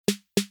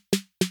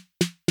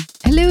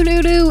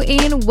Hello,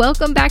 and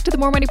welcome back to the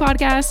More Money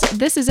Podcast.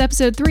 This is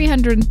episode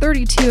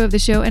 332 of the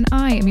show, and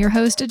I am your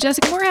host,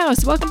 Jessica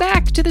Morehouse. Welcome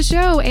back to the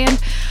show,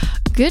 and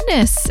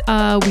goodness,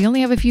 we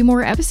only have a few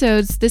more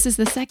episodes. This is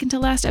the second to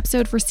last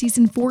episode for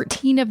season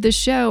 14 of the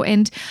show,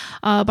 and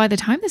by the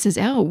time this is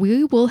out,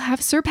 we will have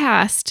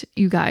surpassed,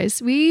 you guys,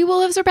 7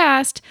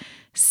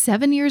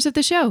 years of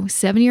the show,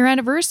 7-year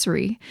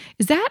anniversary.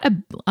 Is that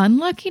an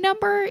unlucky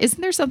number?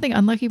 Isn't there something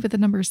unlucky with the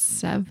number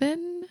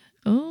 7?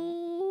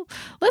 Oh,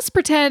 let's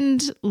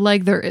pretend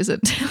like there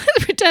isn't.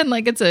 Let's pretend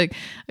like it's a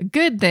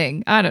good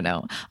thing. I don't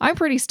know. I'm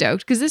pretty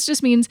stoked because this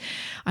just means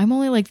I'm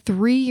only like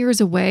 3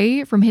 years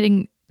away from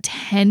hitting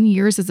 10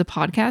 years as a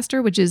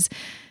podcaster, which is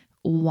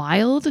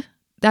wild.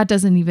 That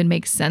doesn't even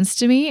make sense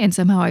to me. And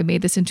somehow I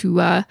made this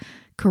into a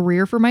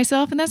career for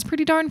myself, and that's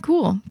pretty darn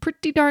cool. But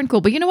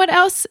you know what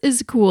else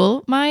is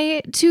cool?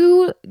 My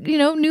two,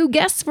 new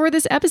guests for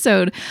this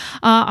episode.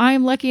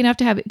 I'm lucky enough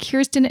to have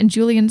Kiersten and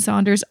Julien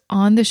Saunders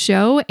on the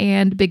show,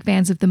 and big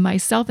fans of them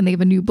myself, and they have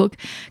a new book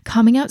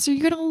coming out, so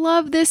you're gonna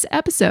love this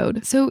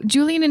episode. So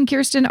Julien and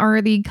Kiersten are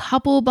the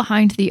couple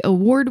behind the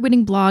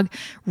award-winning blog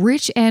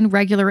Rich and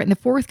Regular, and the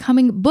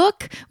forthcoming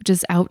book, which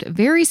is out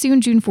very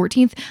soon, June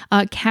 14th,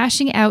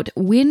 Cashing Out,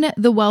 Win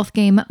the Wealth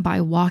Game by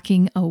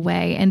Walking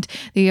Away. And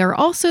they are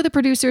also the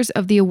producers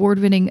of the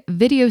award-winning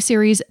video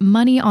series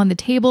Money on the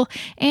Table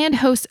and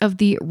hosts of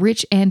the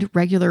Rich and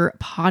Regular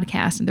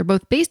podcast. And they're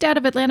both based out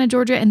of Atlanta,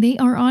 Georgia, and they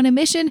are on a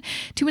mission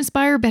to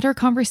inspire better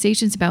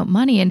conversations about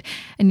money. And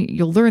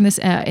you'll learn this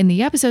in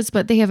the episodes,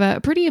 but they have a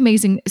pretty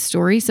amazing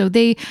story. So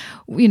they,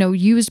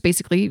 used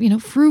basically,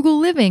 frugal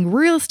living,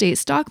 real estate,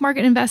 stock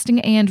market investing,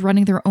 and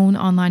running their own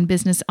online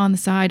business on the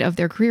side of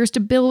their careers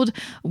to build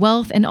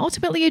wealth and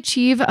ultimately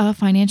achieve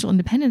financial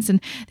independence. And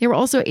they were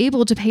also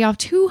able to pay off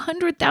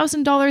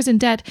 $200,000 in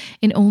debt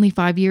in only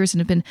 5 years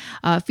and have been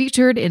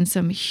featured in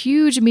some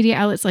huge media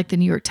outlets like the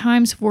New York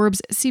Times,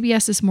 Forbes,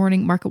 CBS This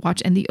Morning,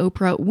 MarketWatch, and the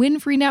Oprah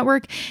Winfrey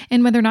Network.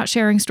 And when they're not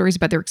sharing stories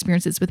about their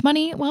experiences with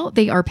money, well,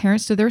 they are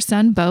parents to their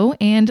son, Bo,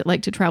 and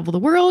like to travel the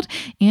world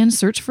and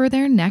search for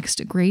their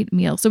next great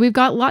meal. So we've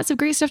got lots of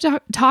great stuff to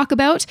talk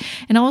about.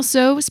 And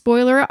also,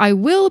 spoiler, I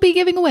will be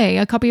giving away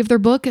a copy of their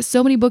book.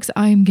 So many books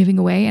I'm giving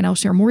away, and I'll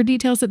share more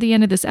details at the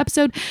end of this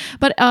episode.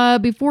 But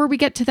before we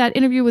get to that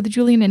interview with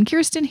Julien and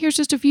Kiersten, here's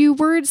just a few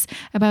words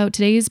about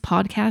today's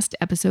podcast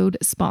episode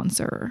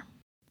sponsor.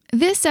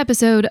 This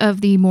episode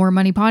of the More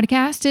Money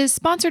Podcast is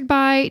sponsored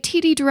by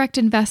TD Direct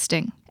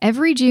Investing.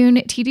 Every June,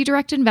 TD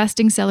Direct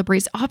Investing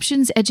celebrates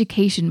Options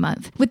Education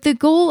Month with the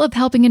goal of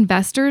helping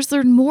investors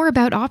learn more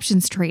about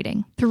options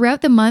trading.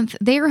 Throughout the month,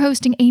 they are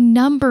hosting a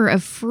number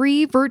of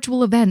free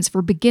virtual events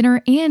for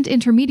beginner and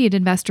intermediate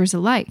investors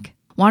alike.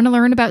 Want to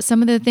learn about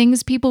some of the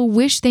things people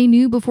wish they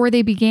knew before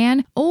they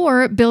began,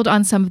 or build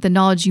on some of the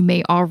knowledge you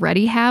may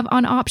already have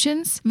on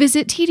options?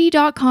 Visit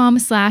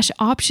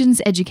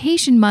td.com/options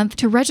education month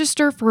to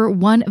register for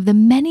one of the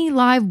many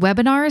live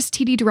webinars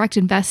TD Direct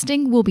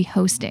Investing will be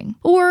hosting.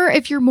 Or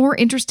if you're more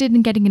interested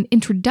in getting an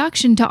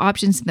introduction to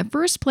options in the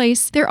first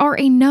place, there are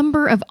a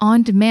number of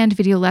on-demand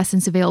video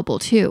lessons available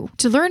too.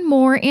 To learn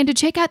more and to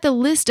check out the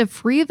list of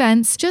free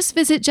events, just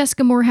visit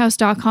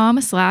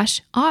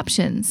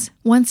jessicamorehouse.com/options.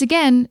 Once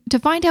again, to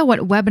find out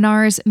what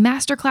webinars,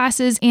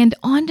 masterclasses, and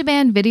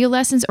on-demand video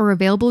lessons are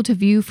available to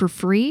view for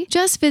free,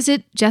 just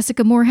visit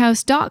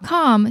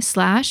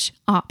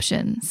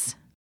jessicamorehouse.com/options.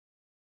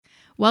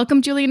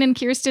 Welcome, Julien and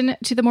Kiersten,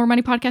 to the More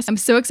Money Podcast. I'm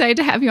so excited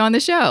to have you on the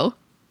show.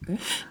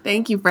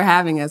 Thank you for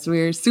having us.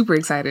 We're super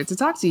excited to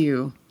talk to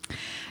you.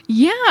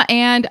 Yeah,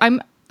 and I'm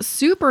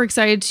super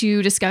excited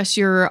to discuss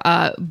your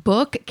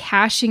book,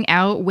 Cashing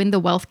Out, Win the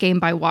Wealth Game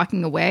by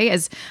Walking Away.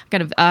 As I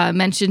kind of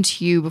mentioned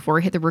to you before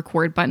I hit the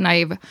record button,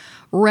 I've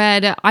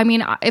read,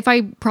 if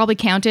I probably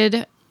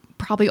counted,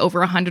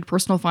 over 100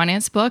 personal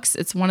finance books.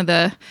 It's one of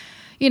the,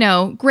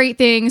 great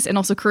things and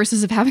also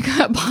curses of having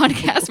a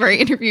podcast where I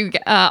interview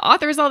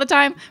authors all the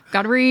time.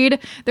 Got to read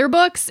their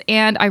books.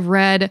 And I've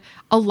read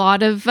a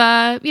lot of,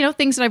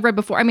 things that I've read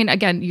before.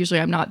 Again, usually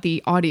I'm not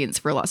the audience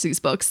for lots of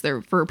these books.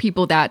 They're for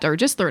people that are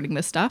just learning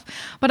this stuff.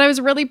 But I was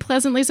really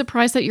pleasantly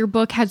surprised that your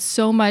book had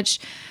so much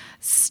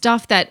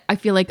stuff that I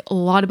feel like a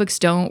lot of books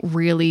don't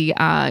really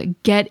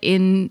get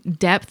in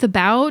depth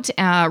about,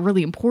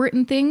 really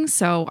important things.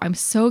 So I'm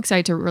so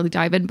excited to really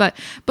dive in. But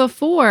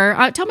before,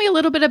 tell me a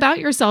little bit about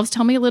yourselves.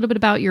 Tell me a little bit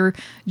about your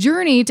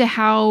journey to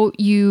how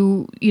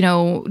you,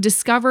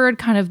 discovered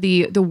kind of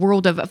the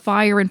world of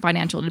FIRE and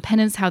financial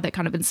independence, how that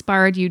kind of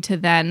inspired you to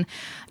then,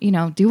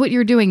 do what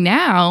you're doing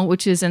now,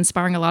 which is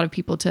inspiring a lot of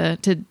people to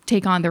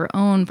take on their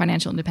own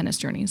financial independence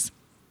journeys.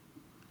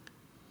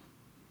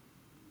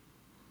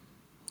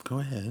 Go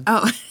ahead.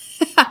 Oh,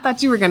 I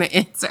thought you were going to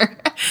answer.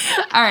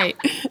 All right.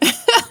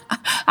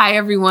 Hi,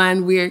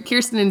 everyone. We're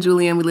Kiersten and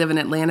Julien. We live in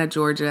Atlanta,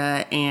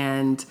 Georgia,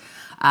 and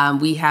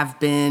we have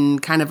been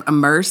kind of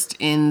immersed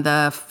in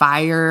the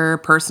FIRE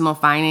personal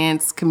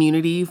finance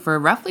community for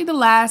roughly the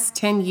last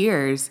 10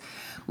 years.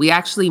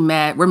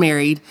 We're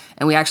married,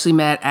 and we actually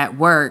met at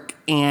work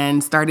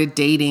and started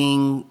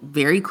dating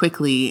very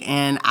quickly.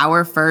 And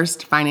our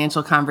first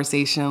financial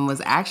conversation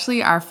was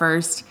actually our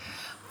first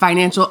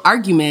financial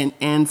argument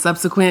and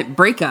subsequent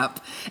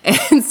breakup.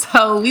 And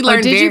so we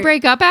learned. Did you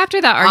break up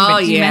after that argument? Oh,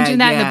 You yeah,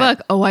 mentioned that in yeah. the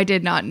book. Oh, I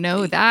did not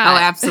know that. Oh,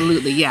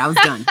 absolutely. Yeah, I was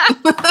done.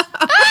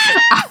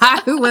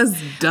 I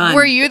was done.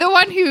 Were you the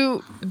one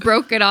who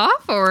broke it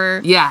off,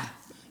 or? Yeah.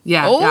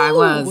 Yeah, Oh. yeah, I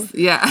was.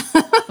 Yeah.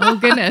 Oh,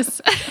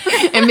 goodness.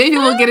 And maybe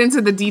we'll get into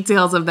the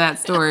details of that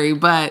story.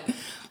 But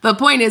the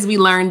point is, we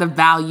learned the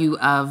value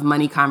of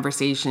money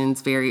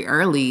conversations very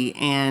early.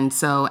 And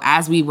so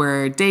as we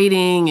were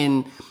dating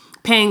and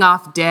paying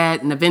off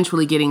debt and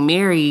eventually getting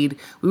married,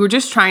 we were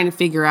just trying to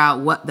figure out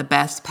what the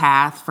best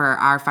path for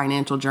our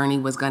financial journey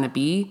was going to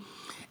be.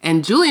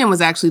 And Julien was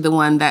actually the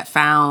one that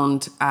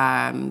found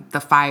the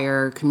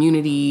FIRE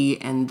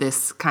community and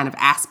this kind of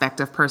aspect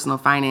of personal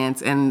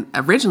finance. And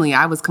originally,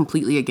 I was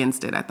completely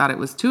against it. I thought it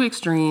was too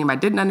extreme. I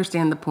didn't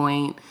understand the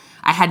point.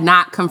 I had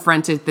not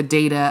confronted the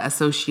data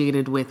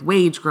associated with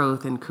wage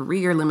growth and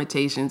career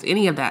limitations,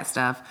 any of that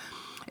stuff.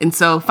 And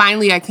so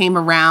finally, I came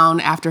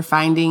around after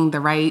finding the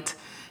right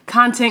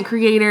content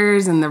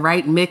creators and the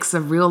right mix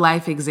of real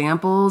life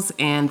examples.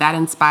 And that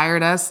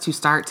inspired us to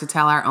start to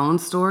tell our own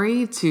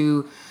story,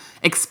 to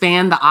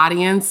expand the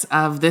audience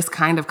of this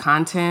kind of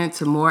content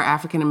to more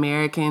African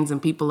Americans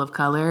and people of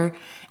color.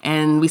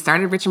 And we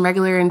started Rich and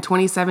Regular in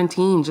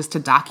 2017 just to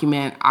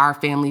document our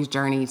family's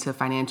journey to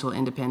financial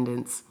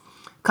independence.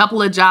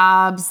 Couple of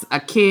jobs, a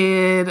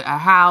kid, a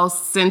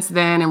house since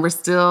then, and we're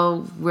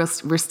still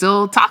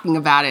talking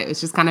about it. It's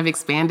just kind of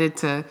expanded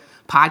to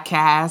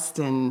podcast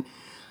and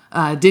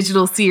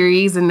digital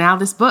series, and now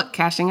this book,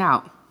 Cashing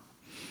Out.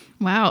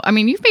 Wow. I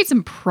mean, you've made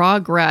some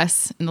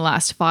progress in the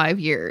last 5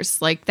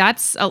 years. Like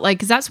that's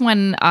because that's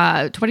when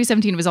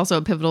 2017 was also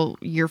a pivotal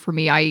year for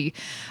me. I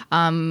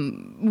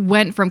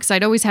went from, because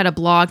I'd always had a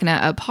blog and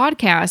a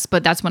podcast,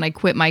 but that's when I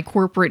quit my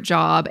corporate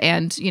job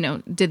and,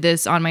 did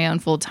this on my own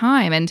full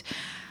time. And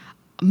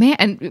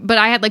but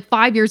I had like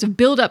 5 years of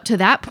build up to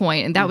that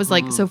point. And that was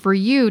like, so for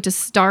you to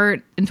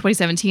start in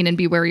 2017 and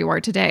be where you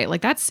are today,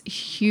 like that's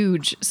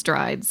huge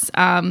strides.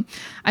 I'm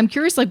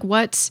curious, like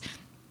what,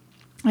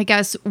 I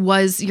guess,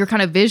 was your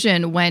kind of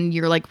vision when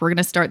you're like, we're going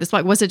to start this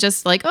blog? Was it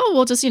just like, oh,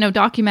 we'll just,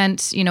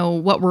 document,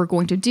 what we're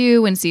going to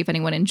do and see if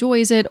anyone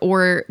enjoys it?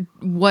 Or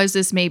was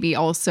this maybe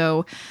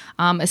also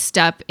a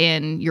step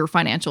in your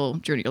financial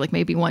journey? Like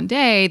maybe one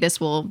day this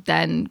will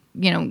then,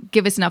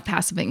 give us enough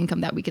passive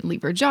income that we can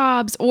leave our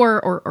jobs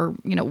or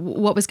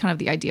what was kind of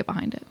the idea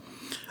behind it?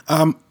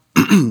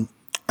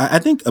 I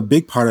think a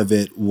big part of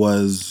it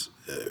was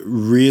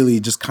really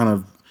just kind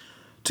of,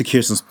 to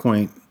Kiersten's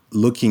point,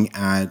 looking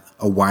at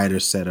a wider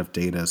set of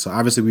data. So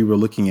obviously we were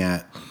looking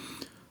at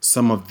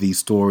some of the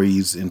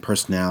stories and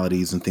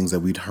personalities and things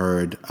that we'd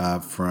heard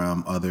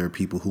from other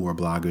people who were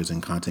bloggers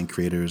and content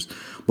creators.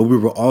 But we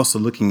were also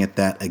looking at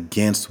that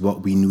against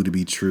what we knew to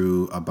be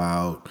true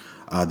about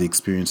the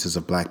experiences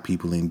of Black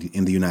people in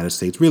the United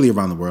States, really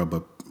around the world,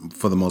 but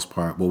for the most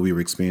part, what we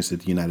were experiencing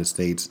in the United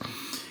States.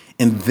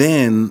 And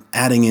then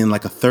adding in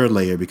like a third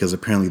layer, because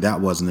apparently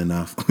that wasn't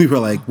enough. We were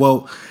like,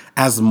 well,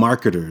 as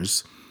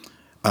marketers,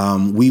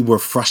 we were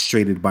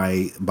frustrated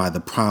by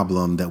the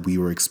problem that we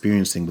were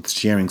experiencing with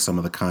sharing some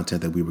of the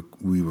content that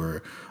we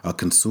were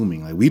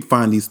consuming. Like we'd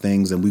find these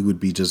things and we would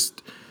be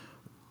just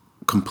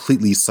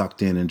completely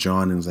sucked in and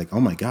drawn. And it was like,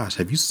 oh my gosh,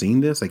 have you seen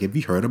this? Like, have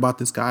you heard about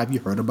this guy? Have you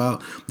heard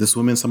about this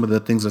woman? Some of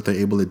the things that they're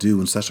able to do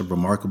in such a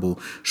remarkable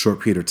short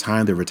period of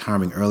time. They're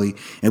retiring early.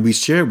 And we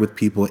shared with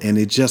people and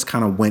it just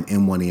kind of went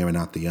in one ear and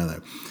out the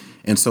other.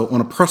 And so on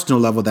a personal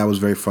level, that was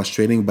very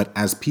frustrating. But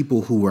as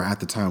people who were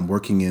at the time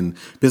working in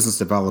business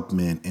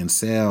development and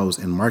sales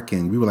and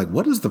marketing, we were like,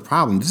 what is the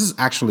problem? This is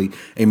actually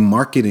a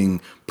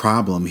marketing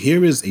problem.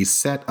 Here is a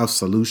set of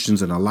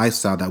solutions and a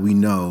lifestyle that we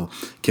know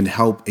can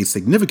help a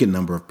significant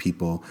number of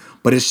people,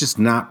 but it's just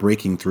not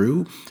breaking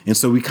through. And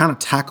so we kind of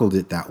tackled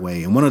it that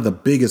way. And one of the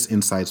biggest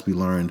insights we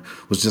learned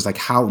was just like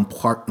how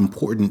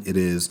important it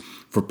is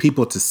for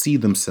people to see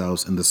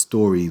themselves in the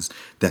stories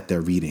that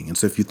they're reading. And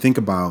so if you think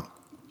about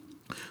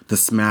the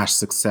smash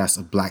success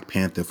of Black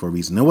Panther for a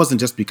reason. It wasn't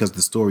just because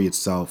the story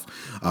itself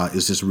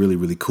is just really,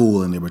 really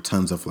cool and there were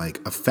tons of like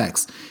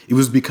effects. It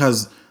was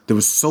because there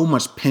was so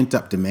much pent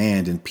up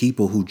demand and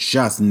people who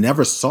just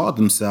never saw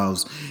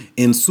themselves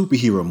in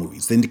superhero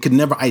movies. They could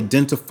never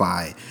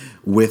identify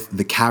with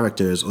the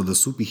characters or the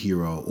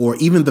superhero or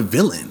even the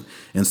villain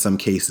in some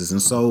cases.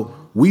 And so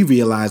we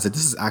realized that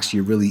this is actually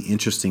a really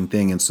interesting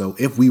thing. And so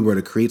if we were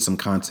to create some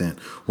content,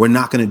 we're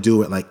not going to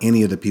do it like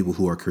any of the people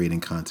who are creating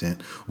content.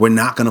 We're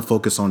not going to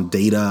focus on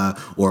data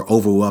or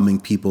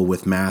overwhelming people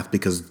with math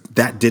because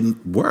that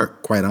didn't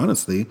work, quite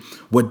honestly.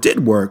 What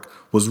did work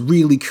was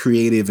really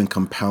creative and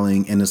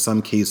compelling, and in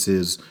some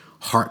cases,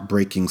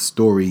 heartbreaking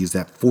stories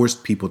that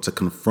forced people to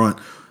confront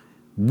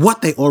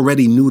what they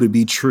already knew to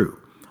be true,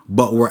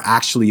 but were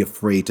actually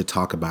afraid to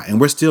talk about. And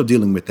we're still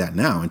dealing with that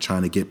now and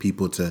trying to get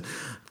people to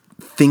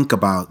think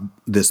about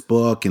this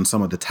book and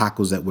some of the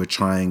tackles that we're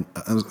trying,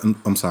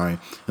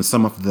 and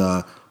some of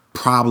the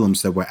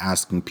problems that we're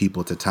asking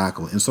people to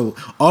tackle. And so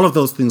all of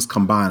those things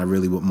combined are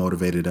really what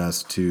motivated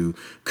us to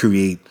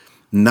create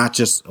not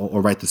just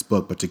or write this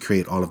book, but to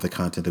create all of the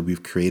content that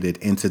we've created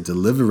and to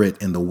deliver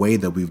it in the way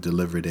that we've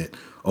delivered it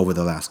over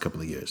the last couple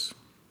of years.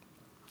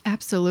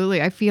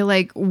 Absolutely. I feel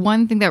like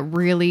one thing that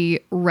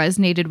really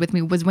resonated with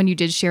me was when you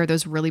did share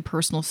those really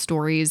personal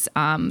stories,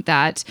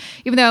 that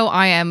even though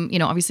I am,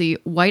 obviously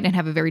white and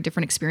have a very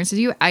different experience as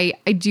you, I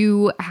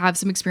do have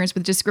some experience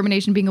with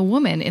discrimination being a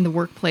woman in the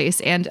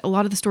workplace. And a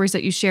lot of the stories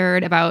that you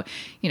shared about,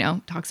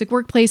 toxic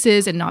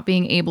workplaces and not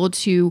being able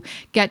to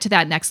get to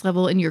that next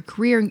level in your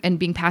career and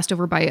being passed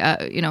over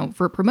by,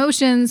 for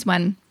promotions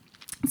when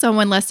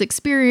someone less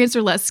experienced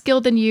or less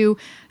skilled than you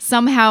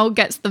somehow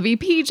gets the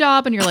VP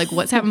job, and you're like,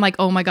 what's happened? I'm like,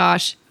 oh my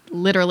gosh,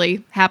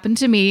 literally happened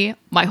to me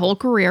my whole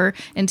career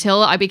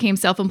until I became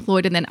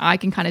self-employed, and then I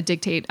can kind of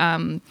dictate,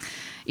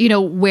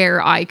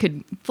 where I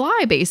could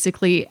fly,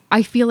 basically.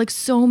 I feel like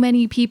so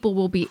many people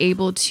will be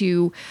able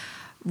to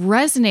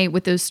resonate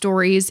with those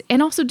stories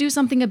and also do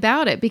something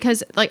about it,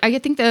 because I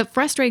think the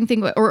frustrating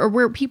thing or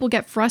where people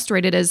get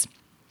frustrated is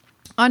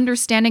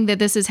understanding that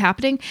this is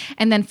happening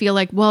and then feel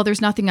like, well, there's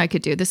nothing I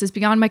could do. This is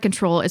beyond my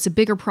control. It's a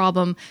bigger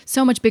problem,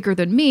 so much bigger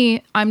than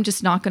me. I'm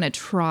just not going to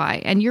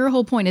try. And your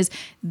whole point is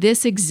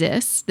this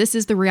exists. This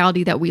is the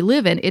reality that we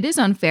live in. It is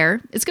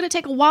unfair. It's going to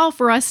take a while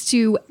for us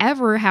to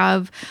ever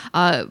have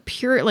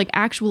pure,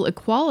 actual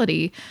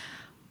equality.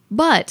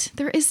 But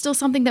there is still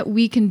something that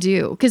we can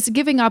do, because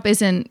giving up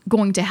isn't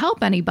going to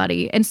help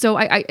anybody. And so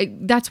I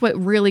that's what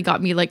really got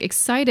me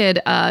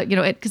excited,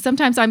 because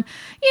sometimes I'm,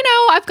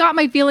 I've got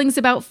my feelings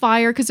about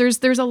fire, because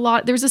there's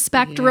a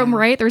spectrum,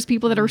 right? There's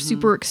people that are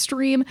super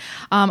extreme.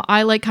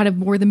 I like kind of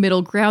more the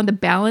middle ground, the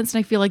balance. And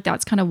I feel like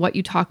that's kind of what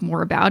you talk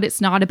more about.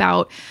 It's not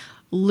about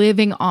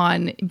living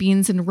on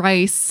beans and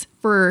rice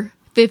for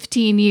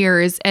 15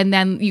 years and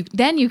then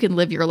you can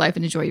live your life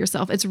and enjoy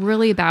yourself. It's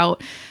really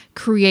about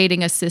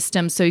creating a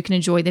system so you can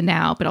enjoy the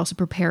now, but also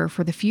prepare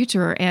for the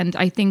future. And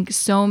I think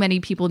so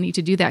many people need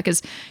to do that,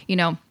 because,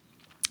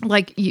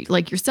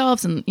 like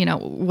yourselves and,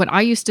 what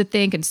I used to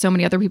think and so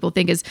many other people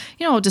think is,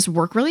 I'll just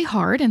work really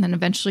hard and then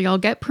eventually I'll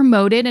get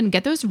promoted and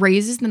get those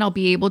raises, and then I'll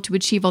be able to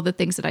achieve all the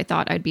things that I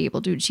thought I'd be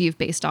able to achieve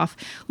based off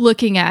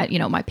looking at,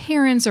 my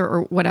parents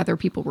or what other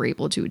people were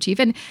able to achieve.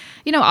 And,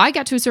 I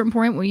got to a certain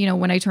point where,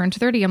 when I turned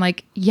 30, I'm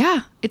like,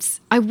 yeah,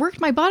 I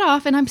worked my butt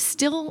off and I'm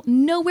still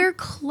nowhere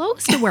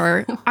close to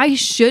where I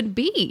should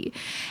be.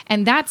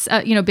 And that's,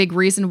 big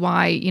reason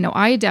why,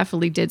 I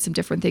definitely did some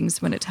different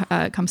things when it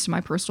comes to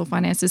my personal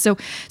finances.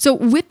 So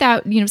with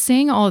that,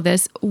 saying all of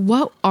this,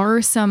 what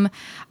are some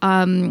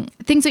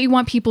things that you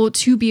want people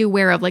to be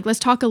aware of? Let's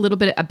talk a little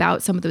bit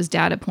about some of those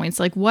data points.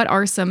 What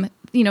are some,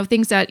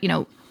 things that,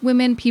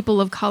 women,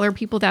 people of color,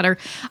 people that are,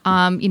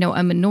 a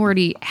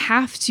minority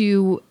have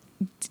to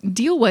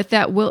deal with,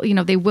 that will,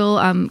 they will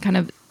kind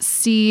of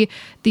see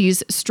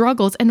these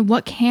struggles, and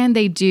what can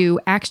they do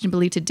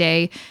actionably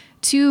today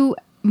to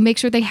make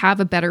sure they have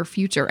a better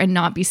future and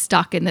not be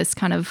stuck in this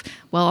kind of,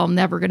 well, I'm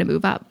never going to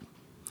move up.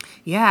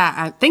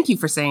 Yeah, thank you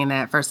for saying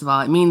that. First of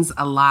all, it means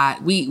a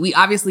lot. We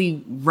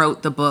obviously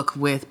wrote the book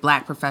with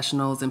Black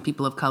professionals and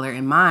people of color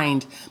in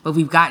mind, but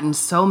we've gotten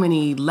so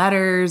many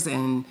letters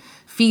and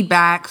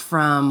feedback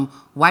from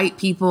white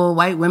people,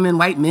 white women,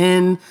 white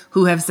men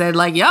who have said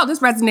yo, this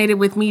resonated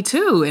with me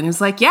too. And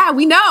it's yeah,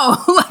 we know.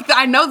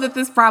 I know that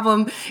this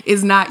problem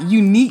is not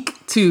unique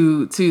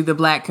to the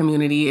Black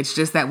community. It's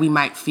just that we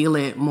might feel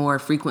it more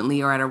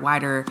frequently or at a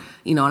wider,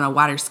 on a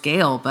wider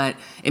scale. But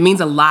it means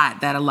a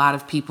lot that a lot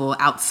of people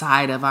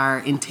outside of our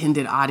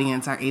intended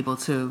audience are able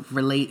to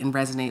relate and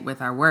resonate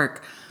with our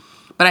work.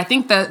 But I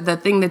think the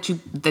thing that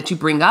you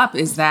bring up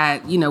is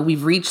that,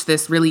 we've reached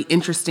this really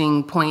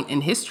interesting point in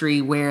history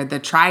where the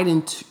tried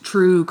and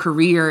true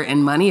career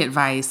and money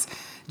advice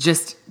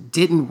just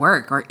didn't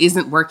work or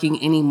isn't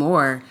working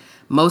anymore.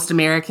 Most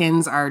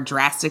Americans are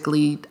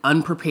drastically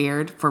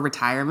unprepared for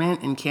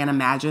retirement and can't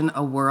imagine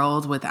a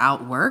world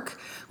without work,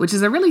 which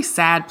is a really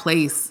sad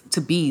place to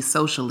be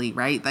socially,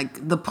 right?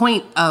 The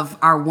point of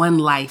our one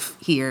life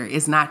here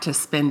is not to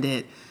spend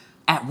it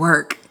at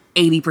work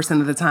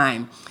 80% of the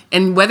time.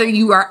 And whether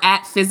you are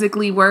at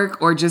physically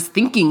work or just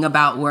thinking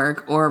about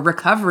work or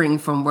recovering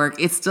from work,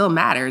 it still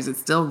matters. It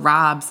still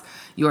robs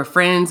your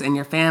friends and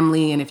your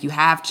family. And if you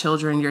have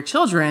children, your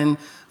children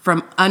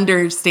from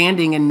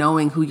understanding and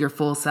knowing who your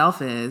full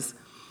self is.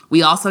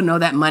 We also know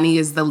that money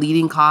is the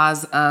leading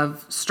cause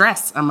of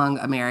stress among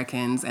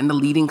Americans and the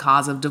leading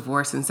cause of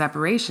divorce and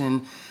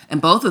separation.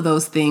 And both of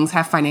those things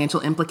have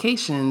financial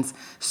implications.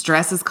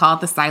 Stress is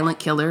called the silent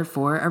killer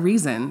for a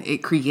reason.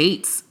 It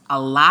creates a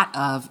lot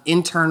of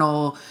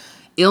internal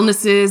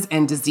illnesses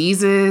and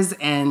diseases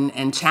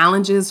and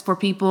challenges for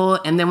people.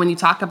 And then when you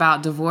talk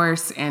about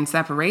divorce and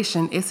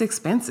separation, it's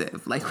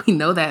expensive. We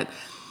know that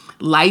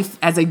life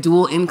as a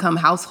dual income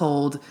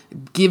household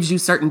gives you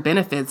certain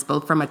benefits,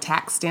 both from a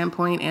tax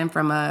standpoint and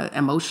from a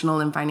emotional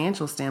and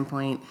financial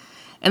standpoint.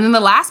 And then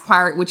the last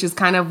part, which is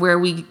kind of where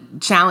we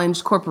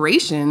challenge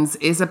corporations,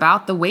 is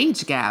about the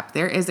wage gap.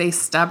 There is a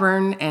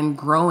stubborn and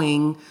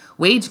growing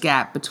wage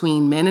gap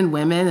between men and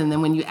women. And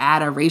then when you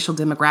add a racial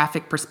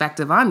demographic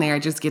perspective on there,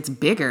 it just gets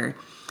bigger.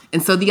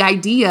 And so the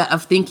idea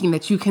of thinking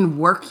that you can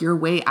work your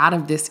way out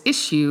of this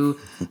issue,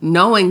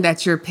 knowing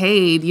that you're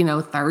paid,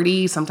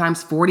 30,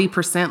 sometimes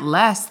 40%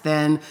 less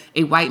than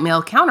a white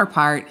male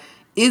counterpart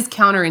is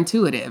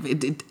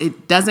counterintuitive.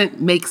 It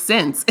doesn't make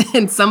sense.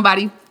 And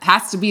somebody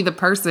has to be the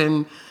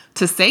person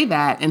to say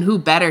that. And who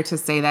better to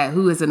say that?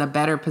 Who is in a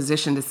better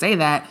position to say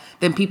that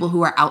than people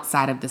who are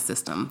outside of the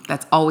system?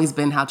 That's always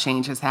been how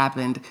change has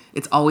happened.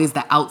 It's always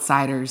the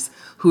outsiders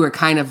who are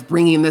kind of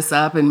bringing this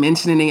up and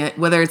mentioning it,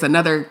 whether it's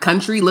another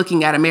country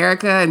looking at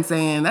America and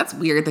saying, that's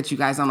weird that you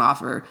guys don't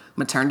offer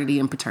maternity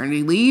and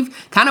paternity leave.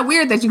 Kind of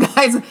weird that you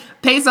guys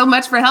pay so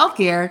much for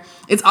healthcare.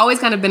 It's always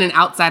kind of been an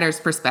outsider's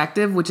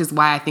perspective, which is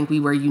why I think we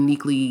were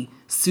uniquely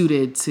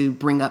suited to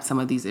bring up some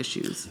of these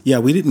issues. Yeah,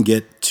 we didn't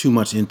get too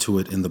much into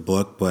it in the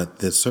book, but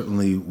there's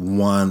certainly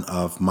one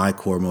of my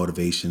core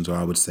motivations, or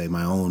I would say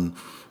my own,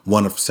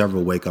 one of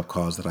several wake-up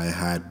calls that I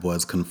had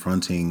was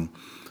confronting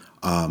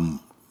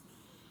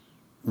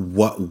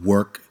what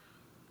work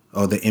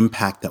or the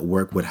impact that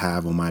work would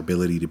have on my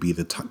ability to be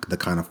the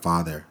kind of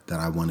father that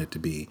I wanted to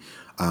be.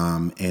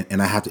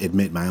 And I have to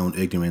admit my own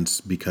ignorance,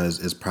 because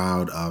as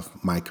proud of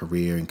my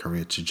career and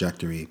career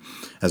trajectory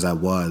as I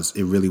was,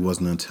 it really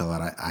wasn't until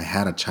I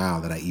had a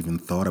child that I even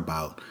thought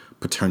about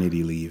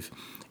paternity leave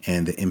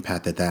and the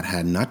impact that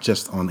had, not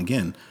just on,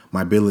 again,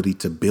 my ability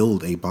to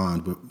build a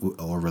bond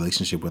or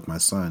relationship with my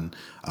son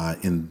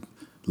in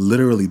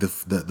literally the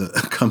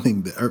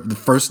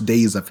first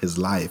days of his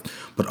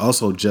life, but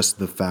also just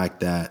the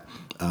fact that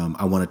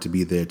I wanted to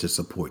be there to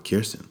support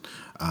Kiersten.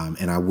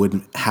 And I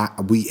wouldn't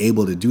be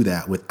able to do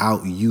that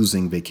without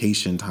using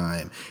vacation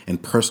time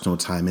and personal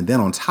time. And then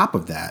on top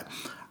of that,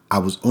 I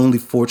was only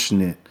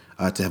fortunate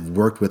to have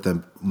worked with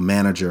a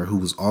manager who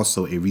was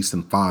also a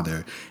recent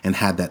father and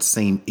had that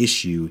same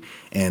issue.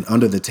 And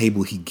under the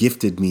table, he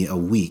gifted me a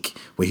week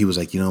where he was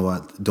like, you know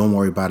what, don't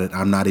worry about it.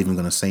 I'm not even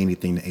going to say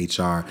anything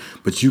to HR,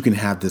 but you can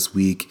have this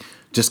week.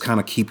 Just kind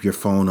of keep your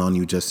phone on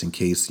you just in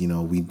case,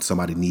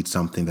 somebody needs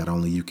something that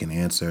only you can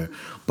answer.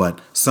 But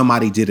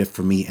somebody did it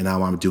for me and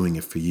now I'm doing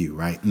it for you,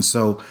 right? And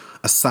so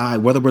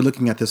aside, whether we're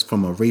looking at this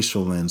from a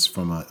racial lens,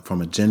 from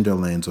a gender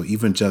lens, or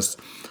even just,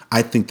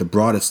 I think the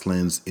broadest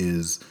lens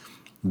is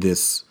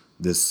this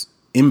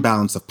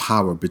imbalance of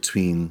power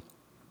between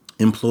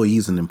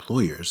employees and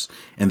employers,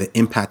 and the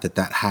impact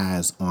that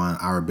has on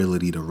our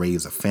ability to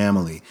raise a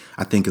family,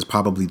 I think is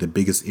probably the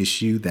biggest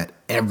issue that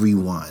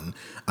everyone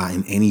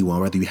and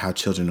anyone, whether you have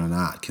children or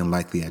not, can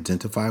likely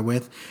identify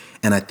with.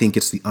 And I think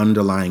it's the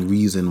underlying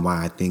reason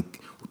why I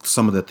think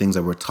some of the things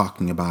that we're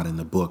talking about in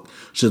the book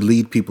should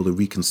lead people to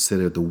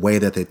reconsider the way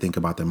that they think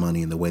about their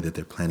money and the way that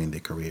they're planning their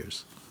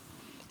careers.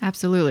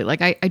 Absolutely.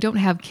 Like I don't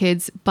have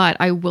kids, but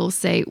I will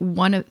say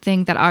one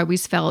thing that I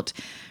always felt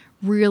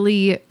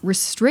really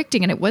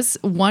restricting, and it was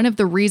one of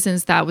the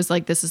reasons that was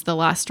like, this is the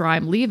last straw,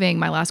 I'm leaving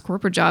my last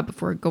corporate job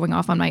before going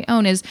off on my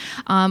own, is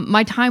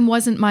my time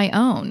wasn't my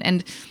own.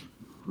 And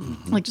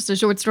like, just a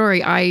short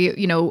story, I,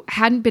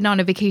 hadn't been on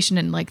a vacation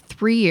in like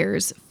 3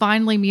 years.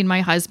 Finally, me and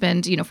my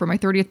husband, for my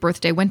 30th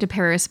birthday, went to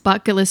Paris,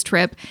 bucket list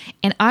trip.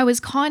 And I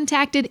was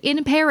contacted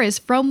in Paris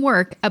from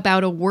work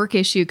about a work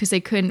issue because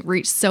they couldn't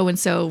reach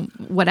so-and-so,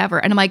 whatever.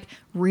 And I'm like,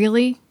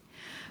 really?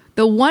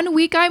 The 1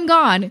 week I'm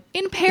gone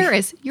in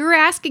Paris, you're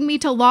asking me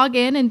to log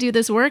in and do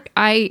this work?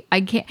 I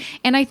can't.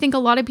 And I think a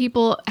lot of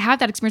people have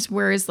that experience,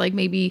 whereas like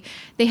maybe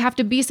they have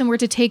to be somewhere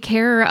to take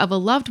care of a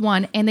loved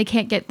one and they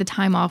can't get the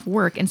time off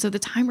work. And so the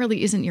time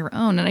really isn't your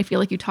own. And I feel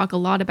like you talk a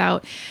lot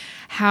about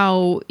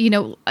how,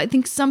 I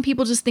think some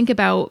people just think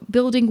about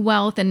building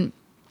wealth and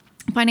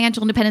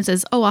financial independence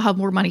as, oh, I'll have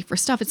more money for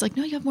stuff. It's like,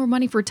 no, you have more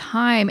money for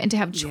time and to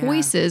have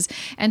choices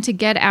and to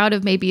get out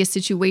of maybe a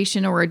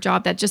situation or a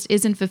job that just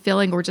isn't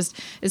fulfilling or just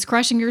is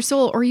crushing your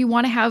soul. Or you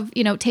want to have,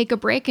 take a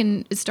break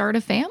and start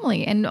a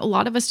family. And a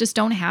lot of us just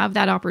don't have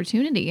that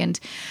opportunity. And,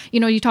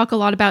 you talk a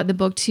lot about in the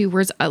book too,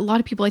 whereas a lot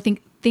of people, I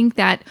think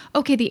that,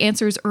 okay, the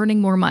answer is earning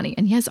more money.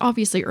 And yes,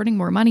 obviously earning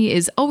more money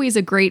is always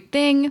a great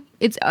thing.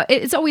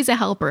 It's always a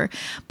helper.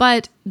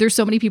 But there's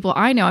so many people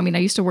I know. I mean, I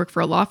used to work for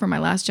a law firm, my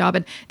last job,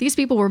 and these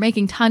people were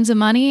making tons of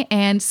money,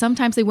 and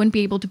sometimes they wouldn't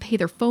be able to pay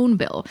their phone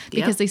bill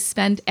because they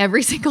spent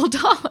every single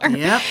dollar.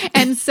 Yep.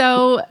 And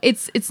so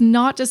it's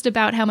not just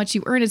about how much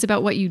you earn, it's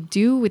about what you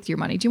do with your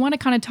money. Do you want to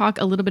kind of talk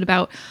a little bit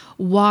about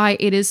why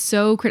it is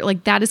so critical?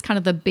 Like, that is kind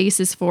of the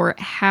basis for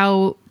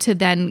how to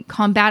then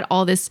combat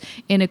all this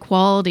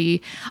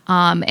inequality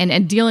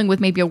and dealing with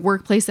maybe a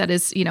workplace that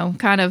is,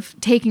 kind of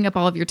taking up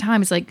all of your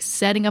time. It's like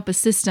setting up a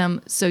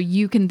system so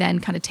you can then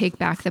kind of take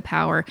back the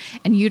power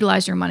and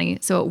utilize your money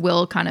so it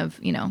will kind of,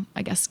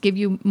 I guess, give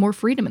you more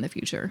freedom in the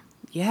future.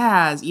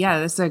 Yeah,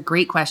 that's a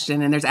great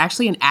question. And there's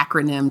actually an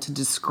acronym to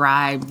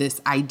describe this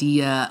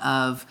idea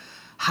of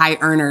high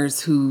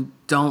earners who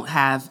don't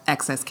have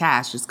excess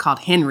cash. It's called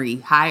Henry,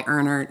 high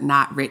earner,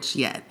 not rich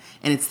yet.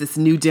 And it's this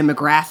new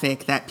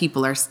demographic that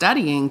people are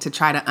studying to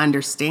try to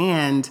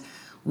understand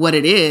what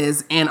it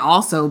is. And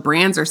also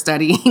brands are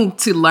studying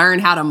to learn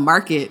how to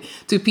market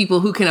to people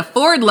who can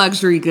afford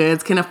luxury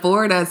goods, can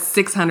afford a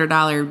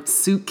 $600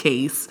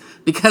 suitcase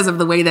because of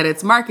the way that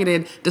it's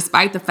marketed,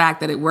 despite the fact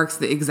that it works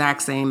the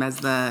exact same as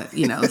the,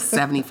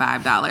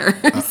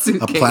 $75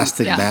 suitcase. A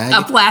plastic bag?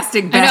 A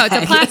plastic bag. I know,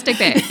 it's a plastic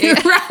bag.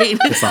 Right.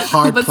 It's a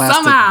hard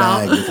plastic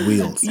bag with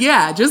wheels.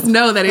 Yeah, just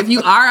know that if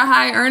you are a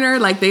high earner,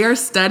 like they are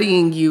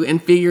studying you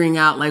and figuring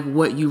out like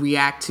what you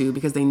react to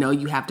because they know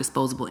you have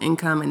disposable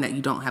income and that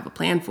you don't have a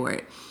plan for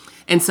it.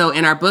 And so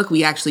in our book,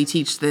 we actually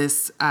teach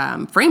this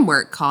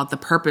framework called the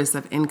purpose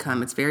of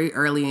income. It's very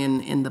early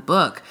in the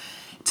book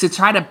to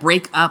try to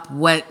break up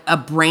what a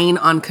brain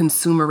on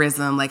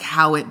consumerism, like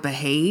how it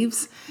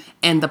behaves.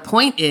 And the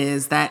point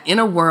is that in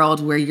a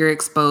world where you're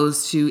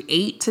exposed to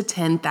 8,000 to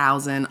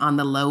 10,000 on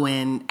the low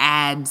end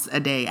ads a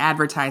day,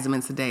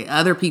 advertisements a day,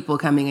 other people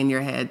coming in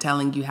your head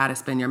telling you how to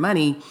spend your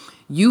money,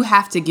 you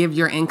have to give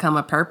your income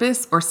a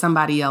purpose or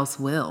somebody else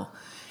will.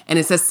 And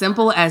it's as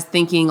simple as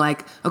thinking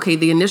like, okay,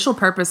 the initial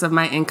purpose of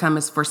my income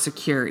is for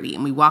security.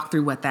 And we walk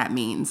through what that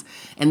means.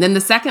 And then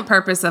the second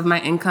purpose of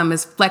my income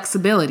is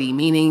flexibility,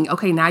 meaning,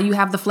 okay, now you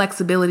have the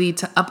flexibility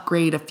to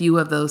upgrade a few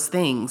of those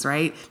things,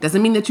 right?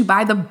 Doesn't mean that you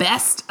buy the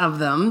best of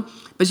them,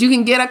 but you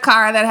can get a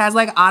car that has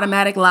like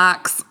automatic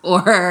locks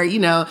or,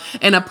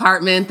 an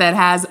apartment that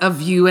has a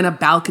view and a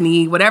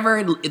balcony,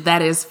 whatever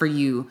that is for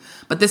you.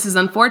 But this is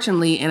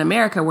unfortunately in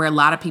America where a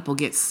lot of people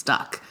get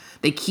stuck.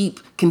 They keep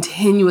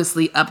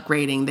continuously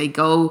upgrading. They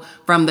go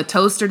from the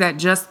toaster that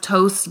just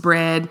toasts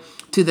bread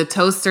to the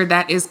toaster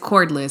that is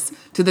cordless,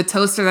 to the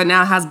toaster that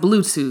now has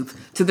Bluetooth,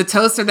 to the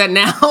toaster that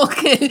now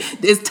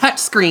is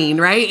touchscreen,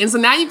 right? And so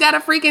now you've got a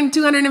freaking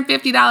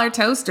 $250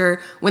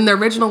 toaster when the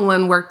original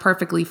one worked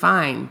perfectly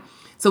fine.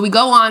 So we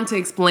go on to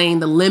explain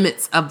the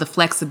limits of the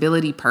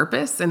flexibility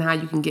purpose and how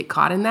you can get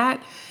caught in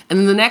that. And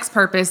then the next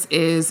purpose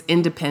is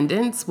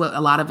independence, what a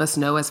lot of us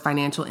know as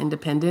financial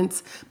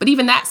independence. But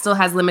even that still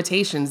has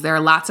limitations. There are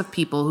lots of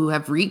people who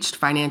have reached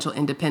financial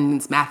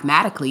independence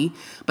mathematically,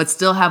 but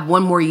still have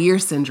one more year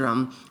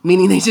syndrome,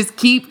 meaning they just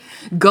keep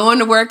going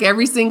to work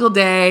every single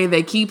day.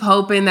 They keep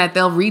hoping that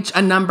they'll reach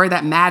a number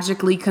that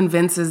magically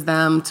convinces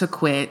them to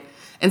quit.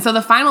 And so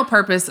the final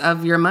purpose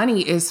of your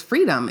money is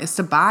freedom, is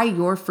to buy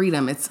your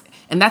freedom.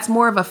 And that's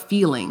more of a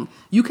feeling.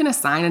 You can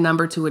assign a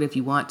number to it if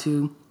you want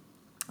to.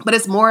 But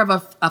it's more of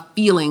a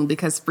feeling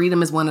because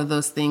freedom is one of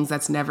those things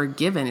that's never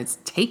given, it's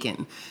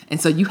taken.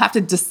 And so you have to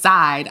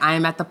decide, I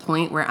am at the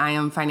point where I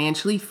am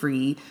financially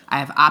free. I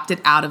have opted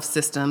out of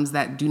systems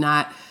that do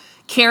not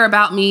care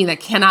about me,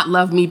 that cannot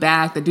love me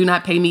back, that do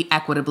not pay me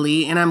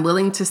equitably. And I'm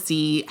willing to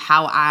see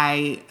how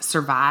I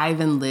survive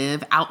and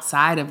live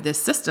outside of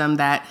this system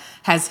that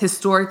has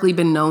historically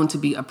been known to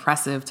be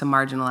oppressive to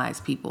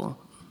marginalized people.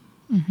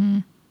 Mm-hmm.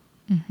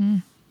 Mm-hmm.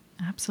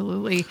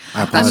 Absolutely.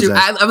 I apologize.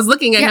 I was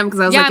looking at him because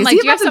I was I'm is he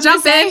about to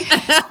jump in?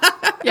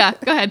 Yeah,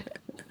 go ahead.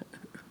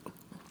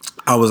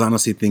 I was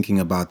honestly thinking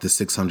about the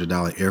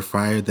 $600 air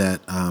fryer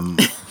that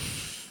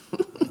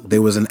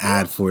there was an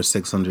ad for a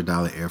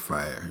 $600 air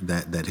fryer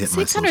that hit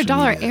my social media.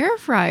 $600 air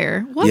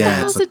fryer? What the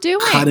hell is it doing?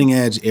 Cutting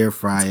edge air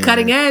fryer. It's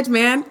cutting edge,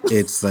 man.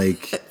 It's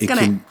like it's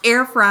gonna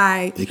air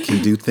fry. It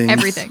can do things.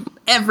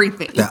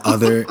 Everything that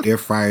other air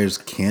fryers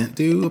can't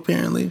do,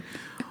 apparently.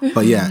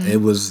 But yeah,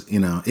 it was,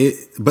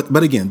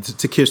 but again,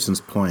 to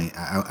Kiersten's point,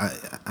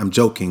 I'm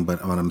joking,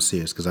 but I'm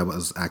serious because I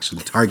was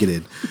actually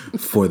targeted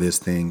for this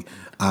thing.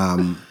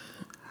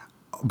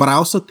 But I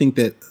also think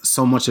that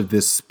so much of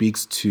this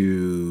speaks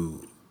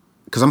to,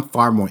 because I'm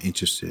far more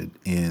interested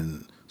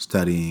in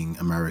studying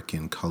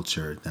American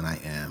culture than I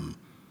am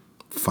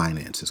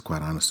finances,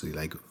 quite honestly.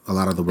 Like a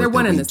lot of the work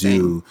that we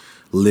do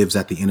lives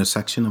at the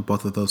intersection of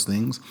both of those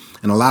things.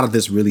 And a lot of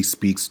this really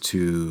speaks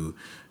to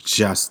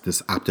just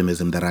this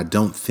optimism that I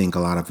don't think a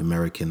lot of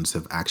Americans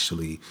have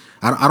actually,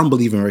 I don't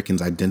believe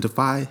Americans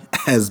identify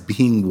as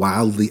being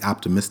wildly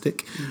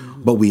optimistic,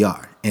 but we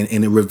are.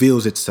 And it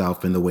reveals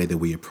itself in the way that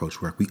we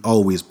approach work. We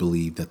always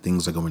believe that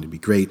things are going to be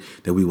great,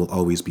 that we will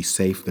always be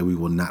safe, that we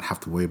will not have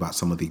to worry about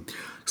some of the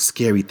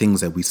scary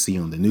things that we see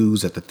on the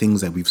news, that the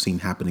things that we've seen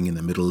happening in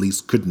the Middle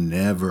East could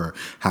never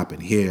happen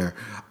here.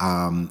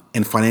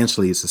 And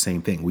financially, it's the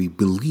same thing. We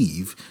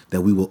believe that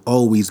we will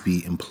always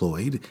be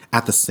employed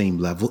at the same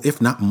level,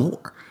 if not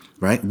more,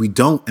 right? We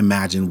don't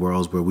imagine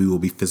worlds where we will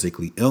be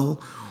physically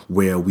ill,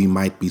 where we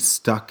might be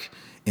stuck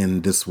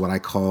in this, what I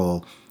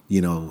call, I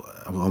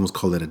almost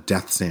call it a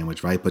death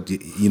sandwich, right? But,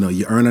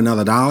 you earn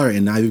another dollar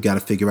and now you've got to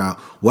figure out,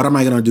 what am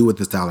I going to do with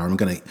this dollar? I'm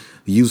going to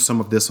use some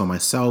of this on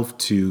myself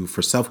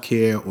for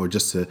self-care or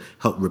just to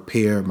help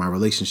repair my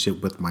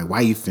relationship with my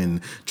wife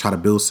and try to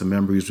build some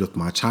memories with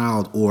my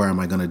child. Or am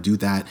I going to do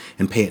that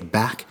and pay it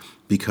back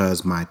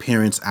because my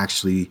parents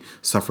actually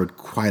suffered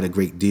quite a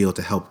great deal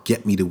to help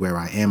get me to where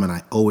I am and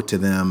I owe it to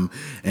them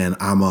and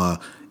I'm a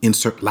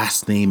insert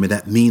last name and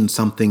that means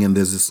something and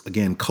there's this,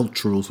 again,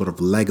 cultural sort of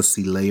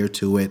legacy layer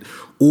to it?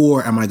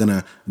 Or am I going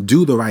to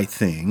do the right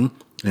thing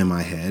in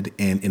my head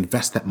and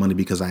invest that money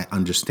because I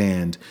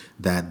understand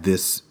that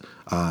this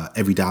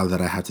every dollar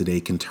that I have today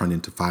can turn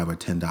into $5 or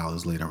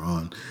 $10 later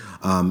on.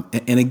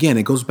 And again,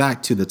 it goes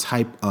back to the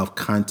type of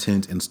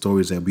content and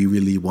stories that we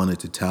really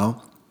wanted to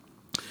tell.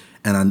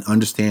 And I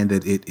understand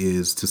that it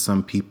is, to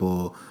some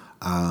people,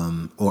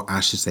 or I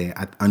should say,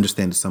 I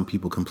understand that some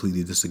people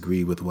completely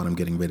disagree with what I'm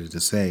getting ready to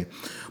say,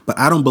 but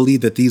I don't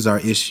believe that these are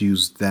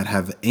issues that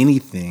have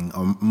anything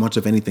or much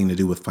of anything to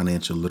do with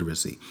financial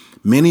literacy.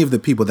 Many of the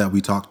people that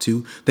we talk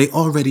to, they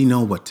already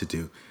know what to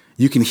do.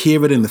 You can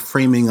hear it in the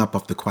framing up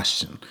of the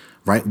question,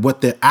 right?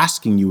 What they're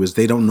asking you is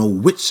they don't know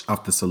which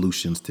of the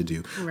solutions to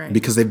do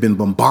because they've been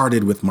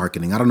bombarded with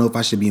marketing. I don't know if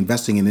I should be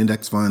investing in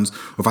index funds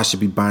or if I should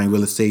be buying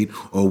real estate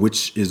or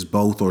which is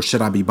both, or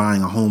should I be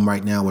buying a home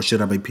right now or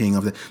should I be paying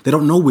off? They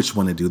don't know which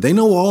one to do. They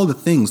know all the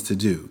things to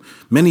do.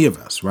 Many of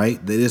us, right?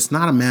 It's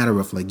not a matter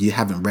of like you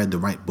haven't read the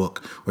right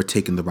book or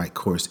taken the right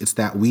course. It's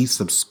that we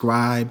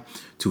subscribe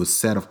to a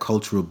set of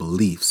cultural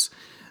beliefs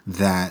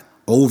that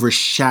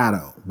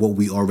overshadow what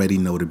we already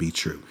know to be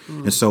true.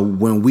 And so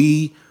when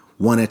we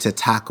wanted to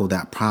tackle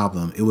that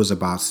problem, it was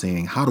about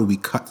saying, how do we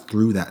cut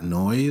through that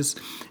noise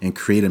and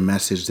create a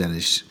message that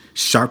is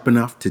sharp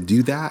enough to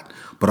do that,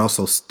 but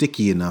also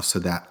sticky enough so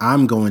that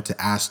I'm going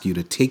to ask you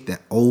to take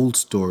that old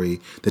story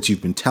that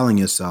you've been telling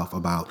yourself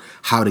about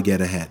how to get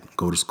ahead,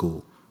 go to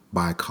school,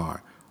 buy a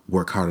car,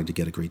 work harder to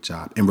get a great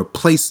job, and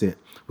replace it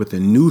with a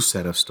new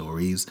set of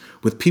stories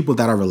with people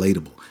that are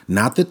relatable.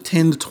 Not the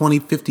 10 to 20,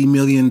 $50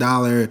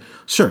 million.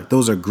 Sure,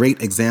 those are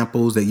great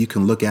examples that you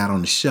can look at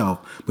on the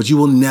shelf, but you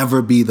will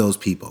never be those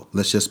people.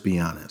 Let's just be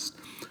honest.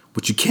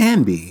 What you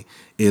can be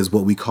is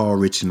what we call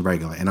rich and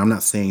regular. And I'm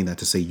not saying that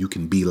to say you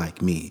can be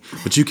like me,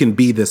 but you can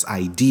be this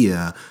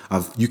idea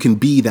of you can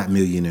be that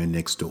millionaire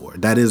next door.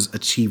 That is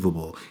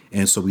achievable.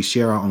 And so we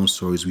share our own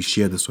stories. We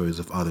share the stories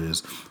of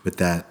others with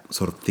that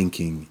sort of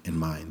thinking in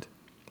mind.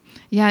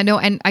 Yeah, no,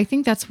 and I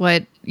think that's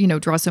what,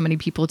 draws so many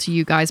people to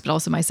you guys, but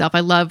also myself.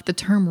 I love the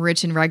term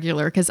rich and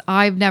regular because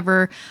I've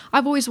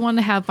always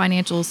wanted to have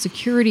financial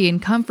security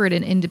and comfort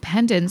and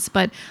independence,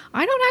 but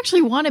I don't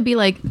actually want to be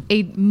like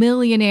a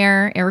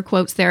millionaire, air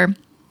quotes there,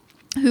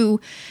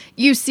 who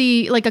you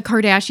see like a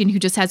Kardashian who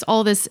just has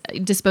all this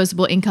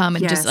disposable income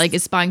and just like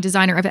is buying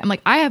designer. I'm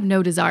like, I have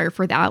no desire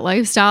for that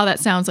lifestyle. That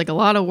sounds like a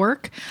lot of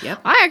work.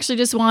 Yep. I actually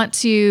just want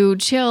to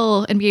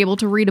chill and be able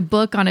to read a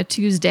book on a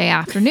Tuesday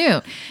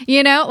afternoon.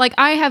 Like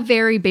I have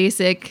very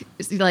basic,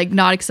 like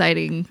not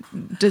exciting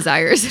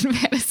desires and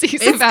fantasies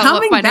it's about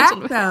coming what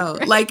financial back though.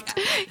 Right? Like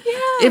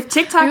if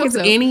TikTok is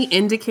any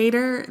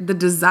indicator, the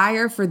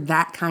desire for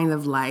that kind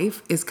of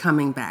life is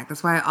coming back.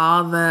 That's why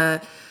all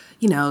the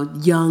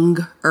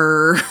young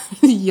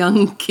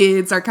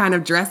kids are kind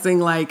of dressing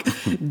like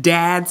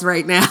dads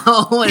right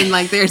now. And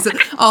like there's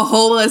a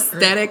whole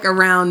aesthetic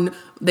around,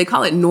 they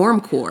call it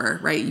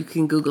normcore, right? You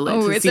can Google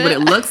it to see what it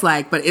looks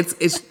like. But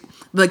it's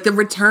like the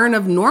return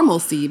of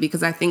normalcy,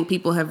 because I think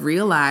people have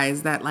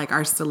realized that like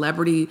our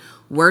celebrity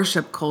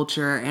worship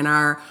culture and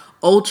our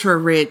ultra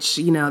rich,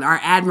 our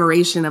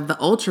admiration of the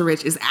ultra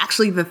rich is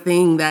actually the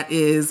thing that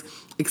is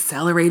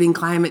accelerating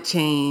climate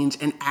change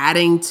and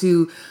adding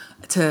to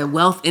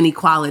wealth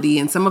inequality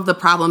and some of the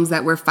problems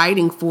that we're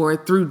fighting for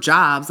through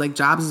jobs, like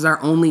jobs is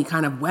our only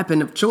kind of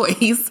weapon of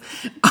choice,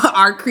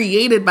 are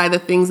created by the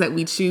things that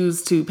we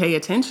choose to pay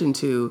attention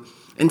to.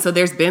 And so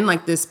there's been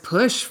like this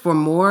push for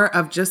more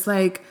of just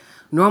like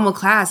normal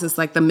class. It's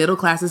like the middle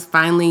class is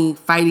finally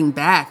fighting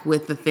back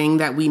with the thing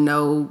that we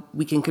know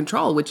we can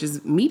control, which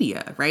is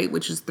media, right?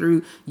 Which is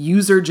through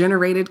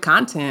user-generated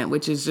content,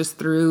 which is just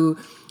through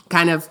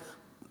kind of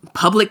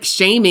public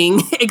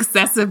shaming,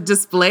 excessive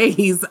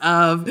displays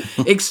of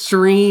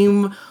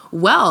extreme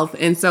wealth.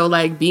 And so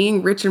like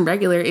being rich and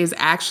regular is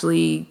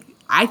actually,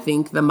 I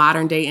think, the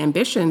modern day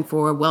ambition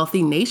for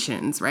wealthy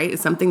nations, right?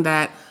 It's something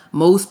that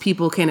most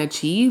people can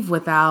achieve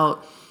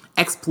without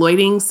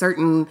exploiting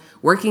certain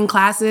working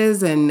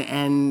classes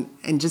and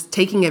just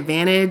taking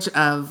advantage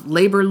of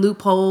labor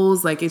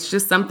loopholes. Like it's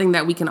just something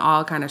that we can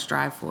all kind of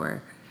strive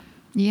for.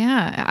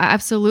 Yeah,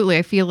 absolutely.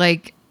 I feel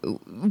like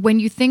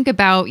when you think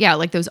about,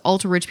 like those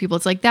ultra rich people,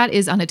 it's like that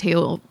is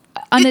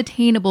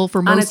unattainable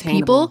for most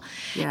people.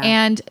 Yeah.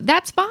 And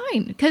that's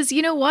fine. Because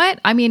you know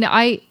what? I mean,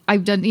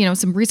 I've done,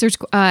 some research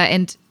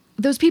and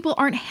those people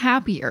aren't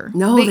happier.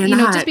 No, they're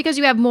not. Just because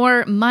you have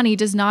more money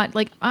does not,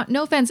 like,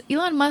 no offense,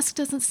 Elon Musk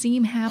doesn't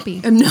seem happy.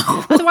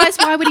 No. Otherwise,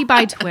 why would he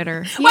buy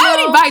Twitter? Why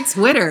would he buy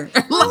Twitter?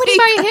 Why would he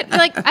buy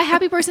like a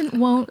happy person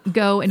won't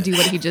go and do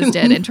what he just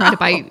did and try to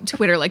buy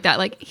Twitter like that.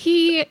 Like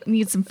he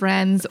needs some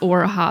friends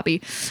or a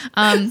hobby.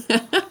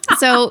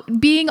 So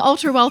being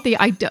ultra wealthy,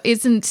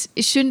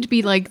 it shouldn't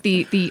be like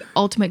the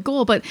ultimate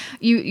goal. But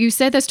you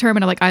said this term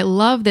and I'm like, I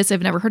love this.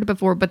 I've never heard it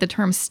before. But the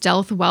term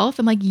stealth wealth,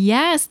 I'm like,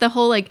 yes, the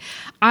whole like,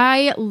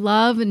 I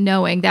love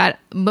knowing that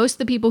most of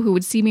the people who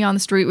would see me on the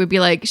street would be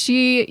like,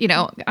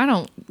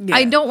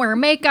 I don't wear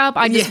makeup.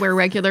 I just wear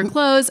regular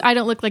clothes. I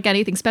don't look like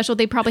anything special.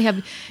 They probably have,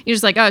 you're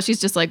just like, oh, she's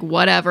just like,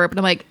 whatever. But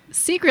I'm like,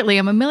 secretly,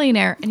 I'm a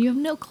millionaire and you have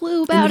no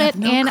clue about it.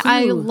 And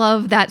I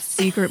love that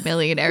secret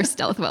millionaire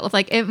stealth wealth.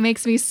 Like it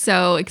makes me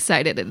so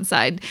excited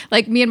inside.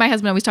 Like me and my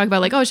husband always talk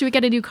about like, oh, should we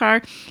get a new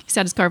car? He's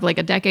had his car for like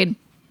a decade.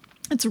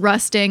 It's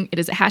rusting. It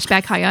is a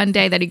hatchback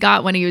Hyundai that he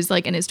got when he was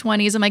like in his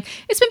 20s. I'm like,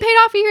 it's been paid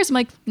off for years. I'm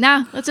like,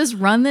 nah, let's just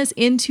run this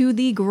into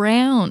the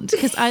ground.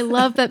 Because I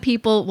love that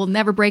people will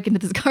never break into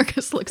this car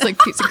because it looks like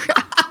a piece of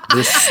crap.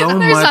 There's so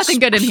There's much nothing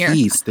good in here.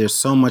 peace. There's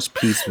so much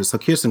peace. So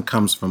Kiersten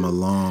comes from a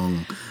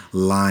long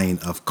line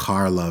of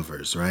car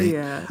lovers, right?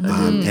 Yeah.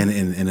 And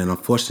then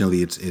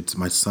unfortunately, it's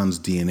my son's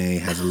DNA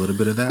has a little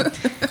bit of that.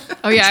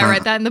 Oh yeah, I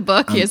read that in the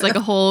book. He has like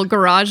a whole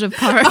garage of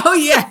cars. Oh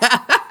yeah.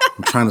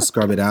 I'm trying to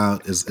scrub it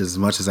out as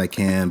much as I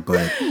can,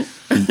 but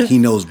he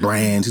knows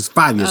brands. He's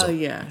 5 years old.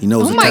 Yeah. He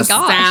knows Oh a my Tesla.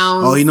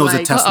 gosh. Oh, he knows a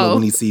like, Tesla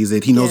when he sees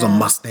it. He knows a Yeah.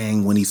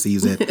 Mustang when he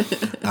sees it.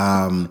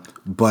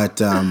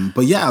 But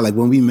yeah, like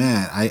when we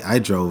met, I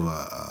drove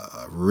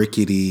a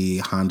rickety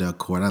Honda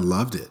Accord. I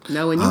loved it.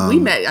 No, when we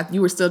met,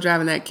 you were still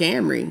driving that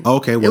Camry.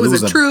 Okay, well, it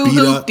was a true beat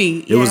up.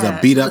 hoopty. It was a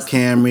beat up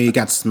Camry. It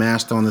got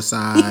smashed on the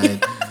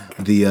side.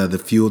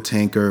 The fuel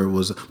tanker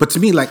was. But to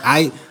me, like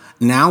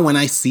now when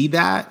I see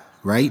that,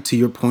 right, to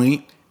your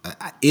point,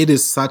 it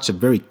is such a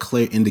very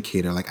clear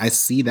indicator. Like I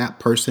see that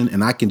person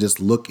and I can just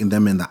look in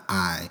them in the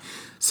eye.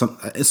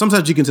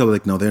 Sometimes you can tell,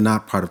 like, no, they're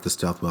not part of the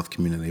stealth wealth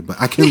community. But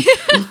I can,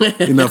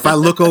 if I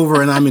look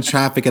over and I'm in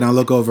traffic and I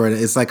look over and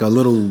it's like a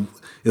little,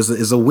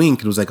 it's a wink.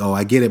 It was like, oh,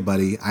 I get it,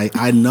 buddy.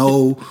 I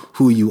know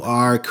who you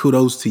are.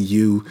 Kudos to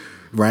you,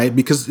 right?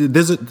 Because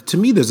to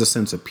me, there's a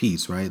sense of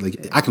peace, right?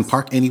 Like I can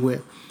park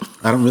anywhere.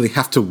 I don't really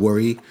have to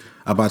worry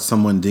about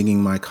someone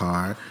dinging my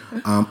car.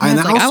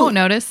 I won't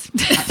notice.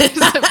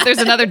 There's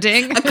another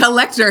ding. A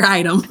collector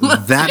item.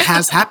 That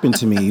has happened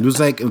to me. It was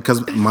like,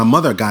 because my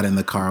mother got in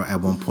the car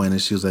at one point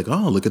and she was like,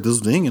 oh, look at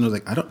this ding. And I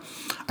was like,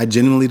 I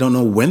genuinely don't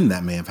know when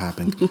that may have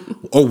happened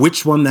or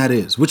which one that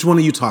is. Which one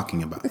are you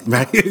talking about?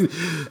 Right?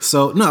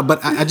 So, no,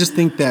 but I just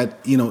think that,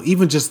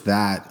 even just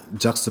that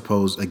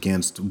juxtaposed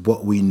against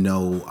what we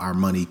know our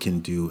money can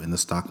do in the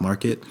stock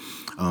market,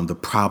 the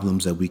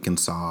problems that we can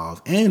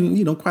solve.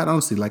 And, quite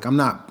honestly, like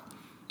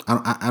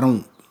I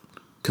don't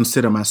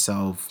consider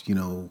myself,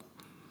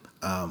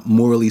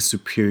 morally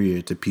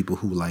superior to people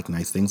who like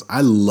nice things.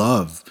 I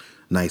love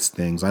nice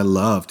things. I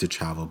love to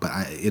travel, but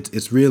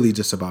it's really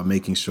just about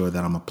making sure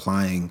that I'm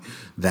applying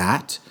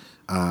that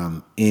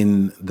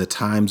in the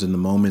times and the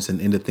moments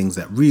and in the things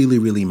that really,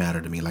 really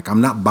matter to me. Like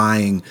I'm not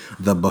buying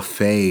the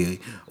buffet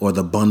or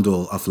the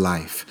bundle of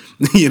life,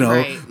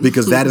 Right.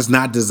 because that is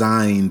not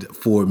designed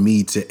for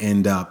me to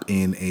end up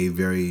in a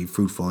very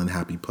fruitful and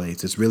happy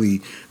place. It's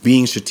really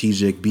being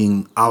strategic,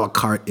 being a la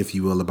carte, if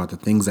you will, about the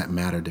things that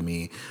matter to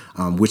me,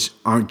 which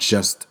aren't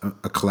just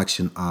a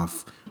collection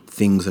of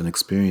things and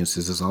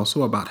experiences. Is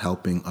also about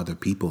helping other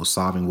people,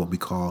 solving what we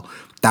call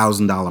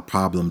 $1,000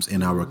 problems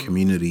in our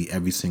community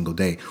every single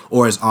day,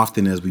 or as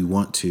often as we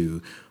want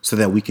to, so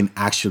that we can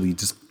actually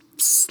just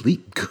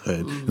sleep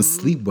good and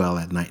sleep well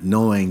at night,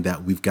 knowing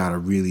that we've got a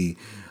really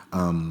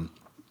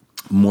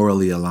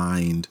morally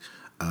aligned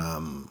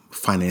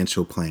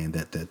financial plan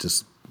that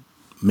just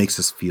makes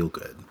us feel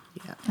good.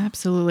 Yeah.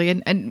 Absolutely.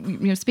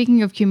 And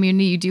speaking of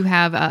community, you do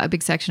have a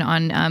big section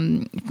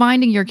on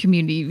finding your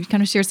community. You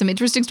kind of share some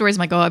interesting stories. I'm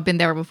like, oh, I've been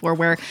there before,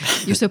 where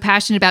you're so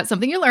passionate about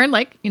something you learn,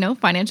 like,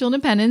 financial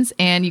independence,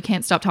 and you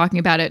can't stop talking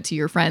about it to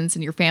your friends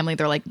and your family.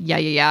 They're like,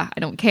 yeah, I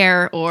don't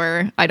care,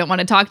 or I don't want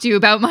to talk to you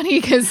about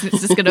money because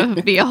it's just going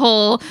to be a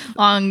whole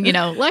long,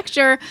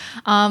 lecture.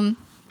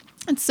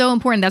 It's so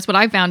important. That's what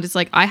I found. It's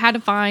like I had to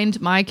find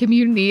my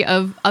community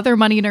of other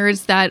money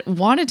nerds that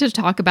wanted to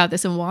talk about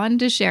this and wanted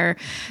to share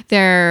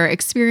their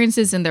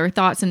experiences and their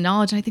thoughts and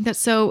knowledge. And I think that's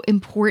so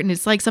important.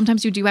 It's like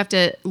sometimes you do have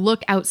to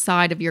look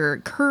outside of your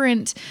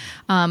current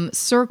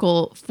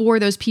circle for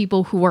those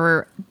people who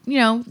are,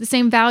 the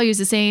same values,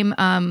 the same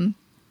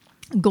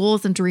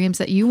goals and dreams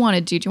that you want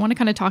to do. Do you want to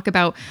kind of talk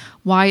about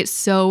why it's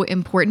so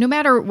important, no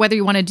matter whether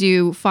you want to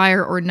do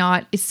FIRE or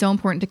not? It's so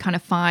important to kind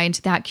of find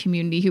that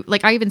community who,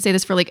 like, I even say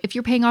this for, like, if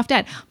you're paying off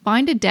debt,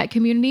 find a debt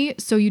community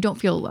so you don't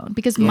feel alone,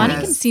 because money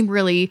can seem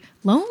really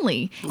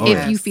lonely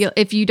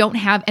if you don't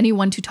have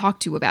anyone to talk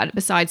to about it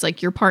besides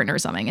like your partner or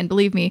something. And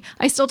believe me,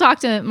 I still talk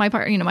to my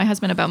partner, my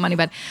husband, about money,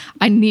 but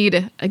I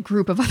need a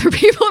group of other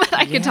people that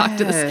I can talk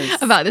to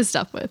about this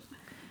stuff with.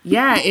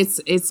 Yeah,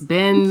 it's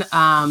been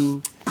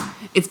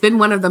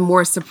one of the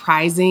more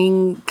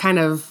surprising kind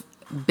of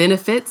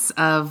benefits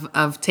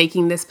of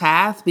taking this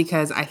path,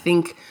 because I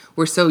think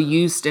we're so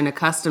used and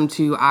accustomed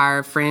to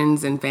our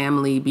friends and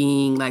family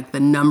being like the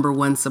number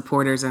one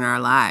supporters in our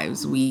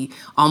lives. We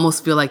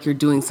almost feel like you're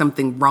doing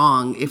something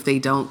wrong if they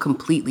don't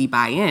completely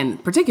buy in.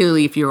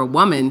 Particularly if you're a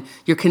woman,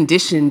 you're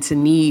conditioned to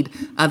need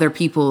other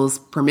people's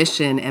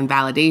permission and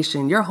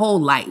validation your whole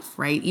life,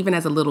 right? Even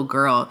as a little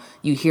girl,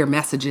 you hear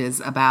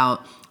messages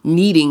about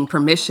needing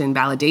permission,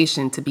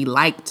 validation to be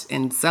liked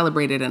and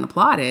celebrated and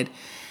applauded.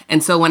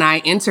 And so when I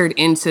entered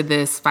into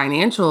this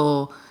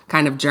financial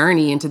kind of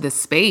journey, into this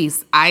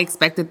space, I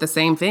expected the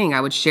same thing.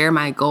 I would share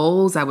my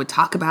goals. I would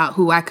talk about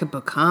who I could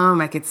become.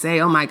 I could say,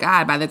 oh my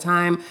God, by the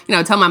time,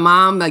 tell my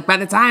mom, like, by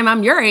the time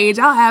I'm your age,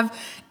 I'll have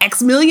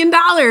X million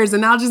dollars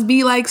and I'll just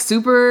be like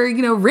super,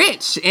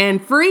 rich and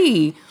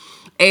free.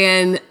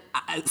 And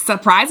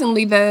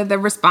surprisingly, the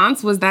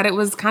response was that it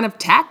was kind of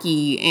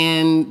tacky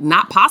and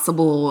not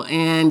possible.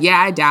 And yeah,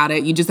 I doubt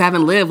it. You just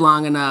haven't lived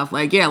long enough.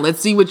 Like, yeah, let's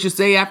see what you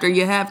say after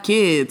you have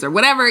kids, or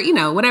whatever,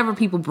 whatever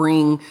people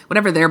bring,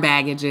 whatever their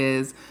baggage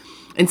is.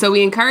 And so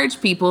we encourage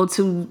people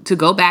to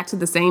go back to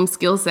the same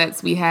skill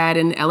sets we had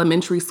in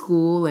elementary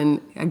school. And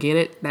I get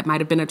it, that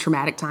might have been a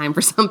traumatic time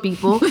for some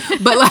people,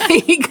 but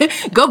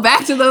like go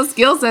back to those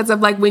skill sets of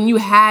like when you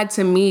had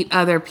to meet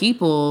other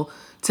people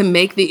to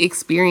make the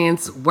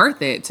experience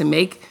worth it, to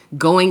make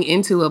going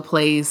into a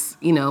place,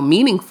 you know,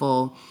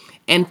 meaningful.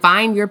 And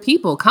find your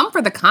people. Come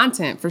for the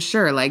content for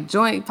sure. Like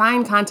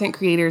find content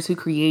creators who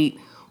create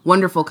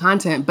wonderful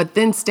content, but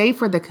then stay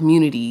for the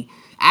community.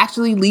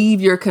 Actually leave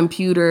your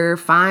computer,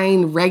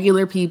 find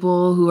regular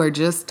people who are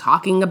just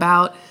talking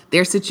about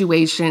their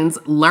situations,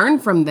 learn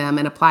from them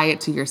and apply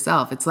it to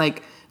yourself. It's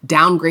like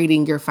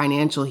downgrading your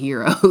financial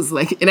heroes.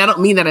 Like, and I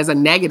don't mean that as a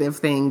negative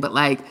thing, but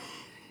like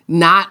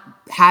not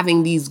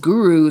having these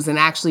gurus and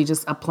actually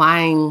just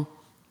applying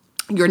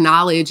your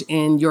knowledge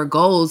and your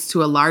goals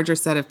to a larger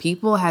set of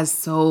people has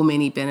so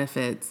many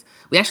benefits.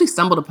 We actually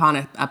stumbled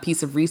upon a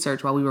piece of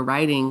research while we were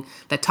writing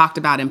that talked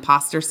about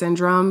imposter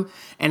syndrome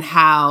and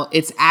how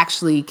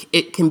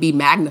it can be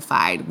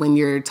magnified when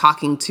you're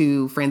talking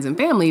to friends and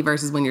family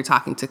versus when you're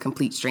talking to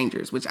complete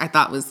strangers, which I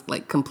thought was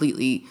like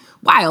completely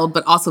wild,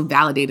 but also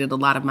validated a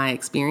lot of my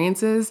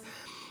experiences.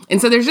 And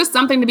so there's just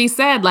something to be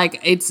said. Like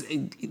it's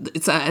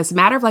a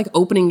matter of like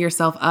opening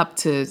yourself up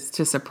to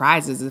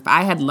surprises. If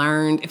I had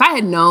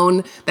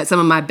known that some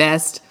of my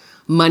best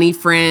money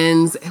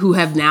friends who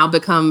have now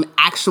become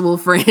actual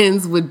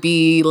friends would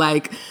be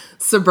like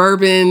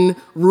suburban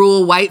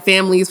rural white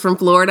families from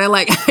Florida,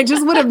 like I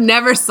just would have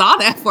never saw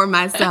that for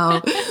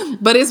myself.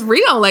 But it's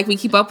real. Like we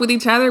keep up with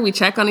each other. We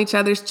check on each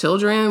other's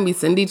children. We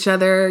send each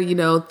other, you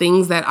know,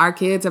 things that our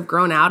kids have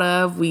grown out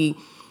of. We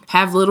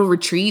have little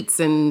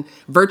retreats and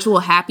virtual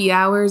happy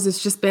hours.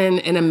 It's just been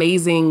an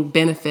amazing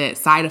benefit,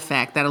 side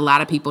effect that a lot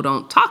of people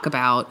don't talk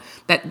about,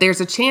 that there's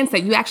a chance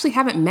that you actually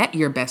haven't met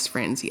your best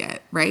friends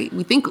yet, right?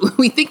 We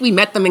think we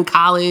met them in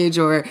college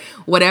or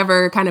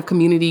whatever kind of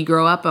community you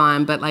grow up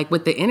on. But like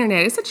with the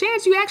internet, it's a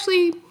chance you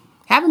actually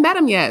haven't met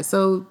them yet.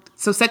 So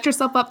set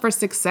yourself up for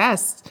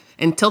success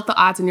and tilt the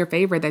odds in your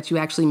favor that you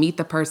actually meet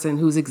the person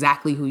who's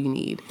exactly who you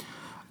need.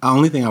 The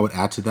only thing I would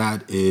add to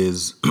that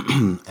is,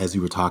 as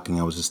you were talking,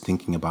 I was just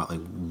thinking about like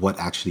what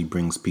actually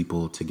brings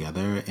people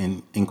together,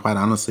 and quite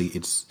honestly,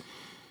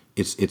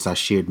 it's our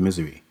shared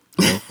misery.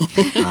 Right?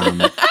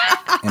 And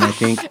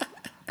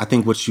I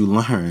think what you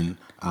learn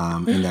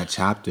in that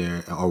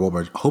chapter, or what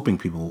we're hoping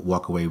people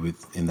walk away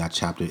with in that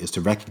chapter, is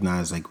to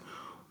recognize like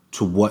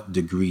to what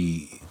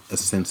degree a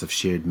sense of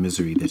shared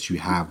misery that you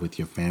have with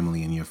your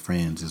family and your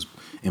friends is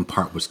in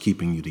part what's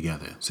keeping you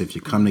together. So if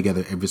you come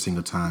together every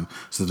single time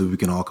so that we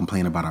can all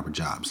complain about our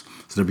jobs,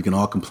 so that we can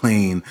all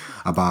complain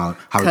about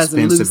how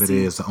expensive it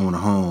is to own a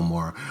home,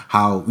 or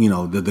how, you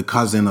know, the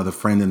cousin or the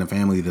friend in the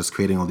family that's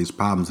creating all these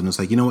problems. And it's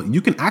like, you know what,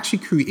 you can actually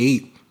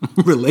create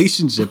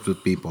relationships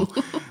with people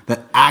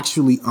that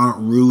actually aren't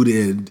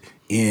rooted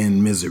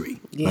in misery.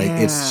 Yeah.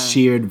 Like it's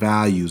shared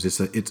values.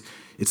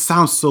 It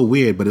sounds so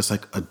weird, but it's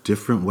like a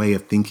different way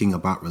of thinking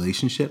about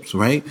relationships,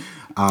 right?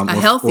 A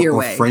healthier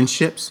way. Or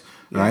friendships,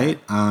 right?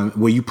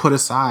 Where you put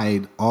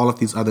aside all of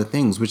these other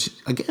things, which,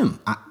 again,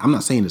 I'm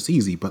not saying it's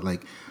easy, but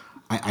like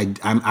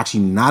I'm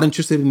actually not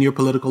interested in your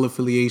political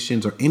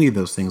affiliations or any of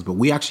those things, but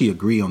we actually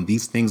agree on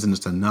these things, and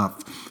it's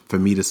enough for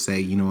me to say,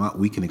 you know what,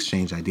 we can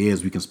exchange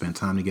ideas, we can spend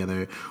time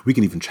together, we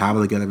can even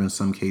travel together in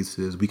some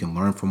cases, we can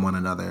learn from one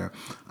another,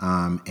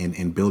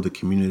 and build a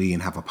community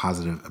and have a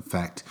positive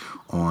effect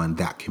on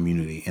that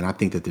community. And I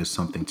think that there's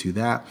something to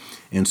that.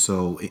 And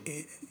so,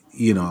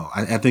 you know,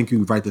 I think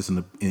you write this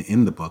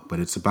in the book, but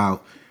it's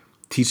about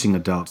teaching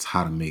adults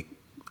how to make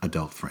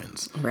adult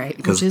friends, right?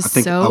 Because I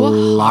think so a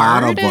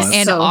lot of us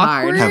and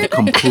awkward. have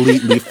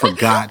completely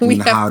forgotten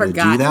how to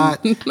do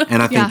that,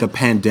 and I think Yeah. the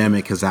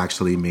pandemic has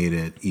actually made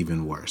it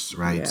even worse,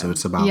 right? Yeah. So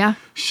it's about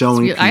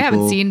showing people. I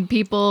haven't seen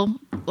people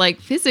like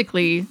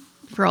physically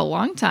for a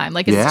long time.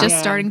 Like it's just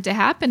starting to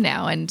happen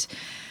now, and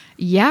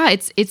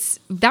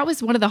that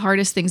was one of the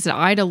hardest things that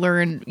I had to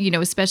learn, you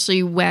know,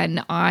 especially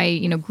when I,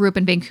 you know, grew up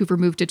in Vancouver,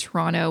 moved to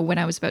Toronto when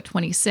I was about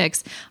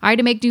 26. I had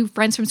to make new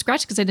friends from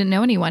scratch because I didn't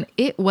know anyone.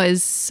 It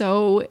was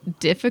so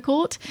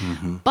difficult,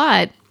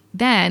 but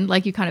then,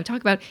 like you kind of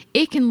talk about,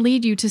 it can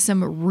lead you to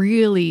some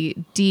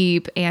really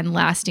deep and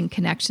lasting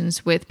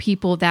connections with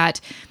people that,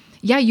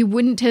 you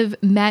wouldn't have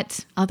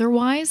met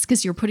otherwise,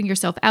 because you're putting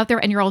yourself out there,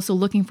 and you're also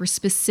looking for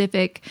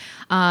specific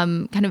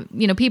kind of,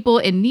 you know, people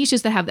in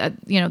niches that have that,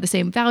 you know, the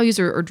same values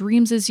or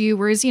dreams as you.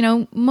 Whereas, you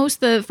know, most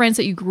of the friends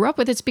that you grew up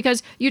with, it's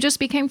because you just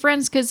became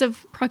friends because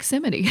of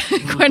proximity,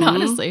 quite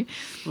honestly.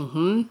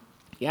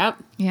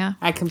 Yep. Yeah.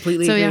 I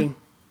completely agree.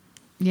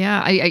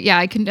 Yeah,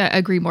 I can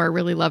agree more. I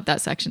really love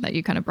that section that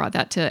you kind of brought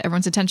that to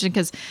everyone's attention,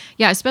 because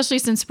especially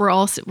since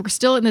we're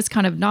still in this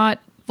kind of not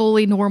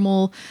fully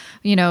normal,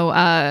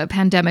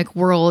 pandemic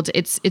world,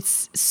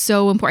 it's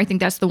so important. I think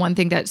that's the one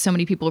thing that so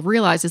many people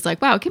realize is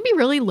like, wow, it can be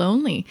really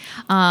lonely.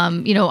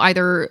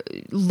 Either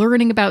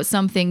learning about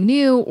something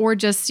new or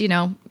just,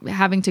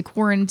 having to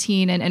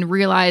quarantine and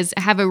realize,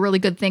 have a really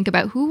good think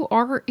about who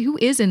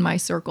is in my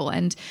circle,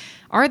 and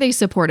are they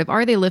supportive?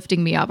 Are they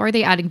lifting me up? Are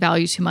they adding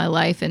value to my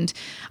life? And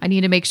I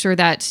need to make sure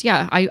that,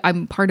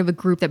 I'm part of a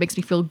group that makes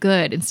me feel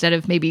good instead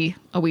of maybe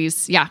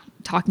always,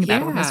 talking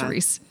about our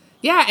miseries.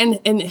 Yeah.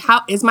 And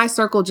how is my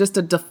circle just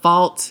a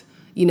default,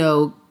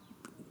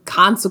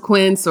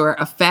 consequence or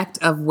effect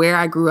of where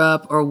I grew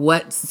up or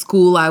what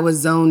school I was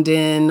zoned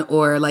in?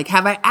 Or like,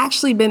 have I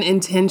actually been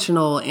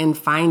intentional in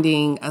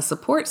finding a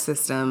support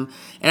system?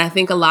 And I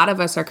think a lot of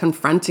us are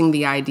confronting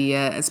the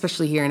idea,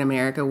 especially here in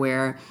America,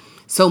 where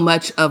so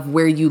much of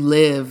where you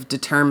live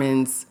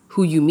determines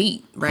who you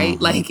meet, right?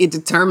 Mm-hmm. Like it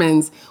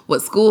determines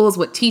what schools,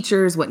 what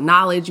teachers, what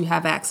knowledge you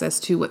have access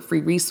to, what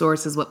free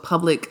resources, what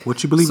public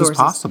what you believe sources, is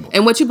possible.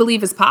 And what you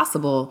believe is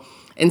possible.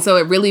 And so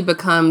it really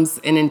becomes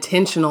an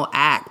intentional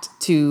act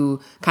to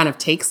kind of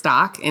take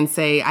stock and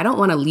say, I don't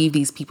want to leave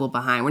these people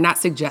behind. We're not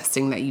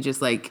suggesting that you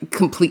just like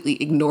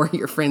completely ignore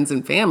your friends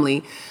and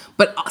family,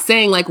 but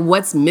saying like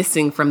what's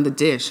missing from the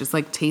dish. It's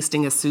like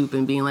tasting a soup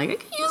and being like, it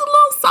could use a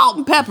little salt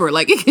and pepper.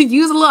 Like it could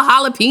use a little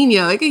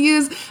jalapeno. It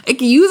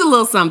could use a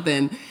little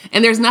something.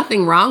 And there's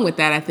nothing wrong with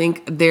that. I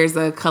think there's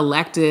a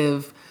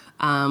collective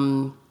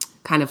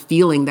kind of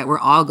feeling that we're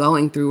all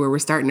going through where we're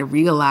starting to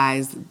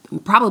realize,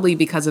 probably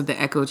because of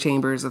the echo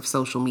chambers of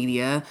social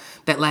media,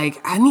 that like,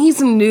 I need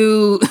some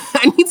new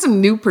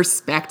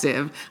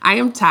perspective. I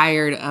am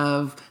tired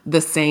of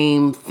the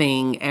same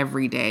thing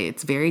every day.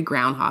 It's very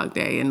Groundhog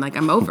Day, and like,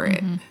 I'm over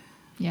it.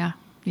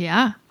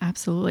 Yeah,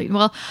 absolutely.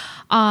 Well,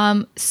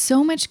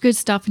 so much good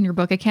stuff in your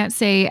book. I can't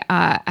say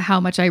how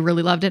much I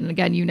really loved it. And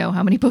again,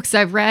 how many books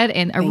I've read.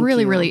 And I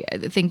really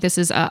think this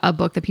is a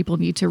book that people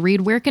need to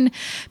read. Where can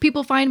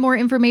people find more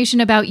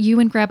information about you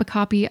and grab a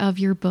copy of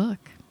your book?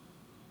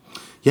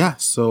 Yeah,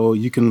 so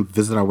you can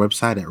visit our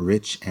website at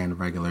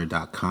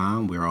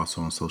richandregular.com. We're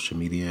also on social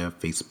media,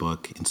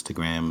 Facebook,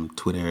 Instagram,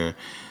 Twitter,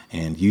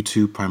 and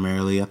YouTube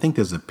primarily. I think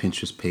there's a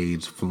Pinterest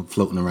page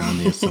floating around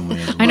there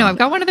somewhere as well. I know, I've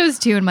got one of those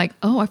too, and I'm like,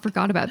 oh, I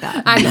forgot about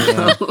that. I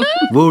know.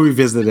 We'll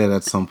revisit it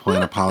at some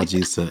point.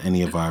 Apologies to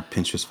any of our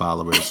Pinterest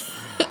followers.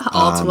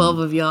 All 12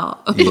 of y'all.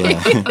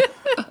 Yeah.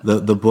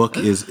 The book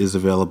is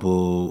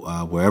available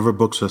wherever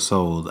books are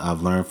sold.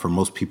 I've learned for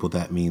most people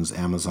that means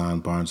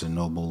Amazon, Barnes &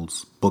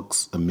 Noble's,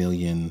 Books A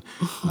Million,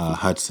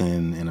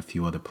 Hudson, and a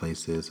few other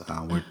places.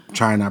 We're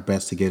trying our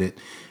best to get it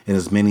in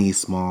as many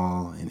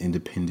small and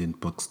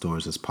independent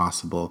bookstores as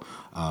possible.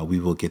 We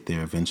will get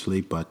there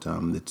eventually, but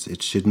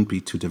it shouldn't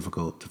be too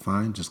difficult to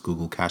find. Just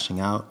Google Cashing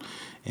Out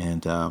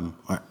and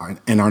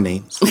our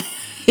names.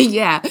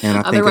 Yeah.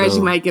 Otherwise,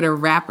 you might get a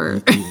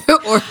rapper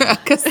or a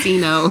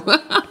casino.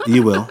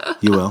 You will.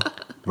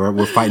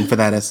 We're fighting for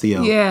that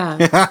SEO. Yeah.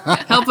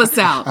 Help us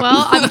out.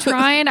 Well, I'm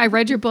trying. I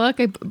read your book.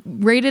 I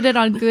rated it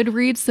on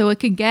Goodreads so it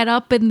can get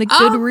up in the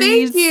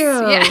Goodreads. Thank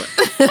you. Yeah.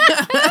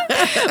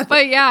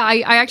 But yeah,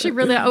 I actually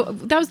really,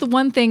 that was the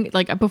one thing,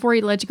 like before I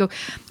let you go,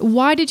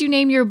 why did you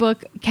name your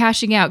book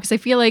Cashing Out? Because I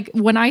feel like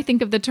when I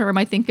think of the term,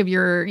 I think of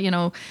your,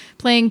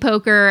 playing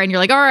poker and you're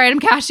like, all right, I'm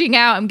cashing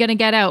out. I'm going to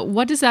get out.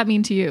 What does that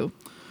mean to you?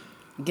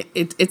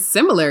 It's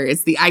similar.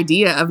 It's the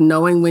idea of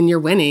knowing when you're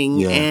winning.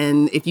 Yeah.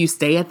 And if you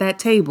stay at that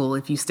table,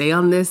 if you stay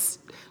on this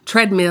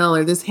treadmill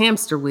or this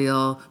hamster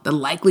wheel, the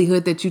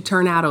likelihood that you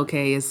turn out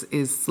okay is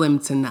slim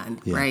to none,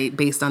 right?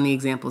 Based on the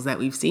examples that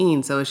we've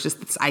seen. So it's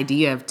just this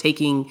idea of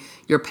taking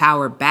your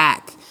power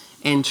back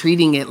and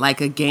treating it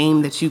like a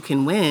game that you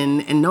can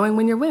win and knowing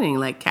when you're winning,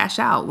 like cash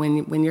out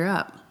when you're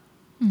up.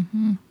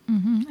 Mm-hmm.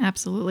 Mm-hmm,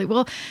 absolutely.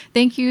 Well,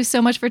 thank you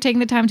so much for taking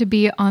the time to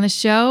be on the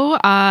show.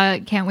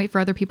 Can't wait for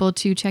other people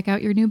to check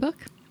out your new book.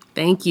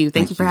 Thank you.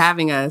 Thank you for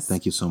having us.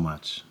 Thank you so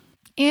much.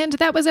 And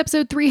that was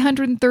episode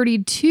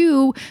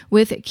 332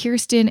 with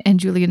Kiersten and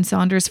Julien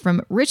Saunders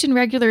from Rich and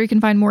Regular. You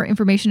can find more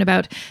information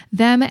about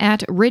them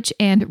at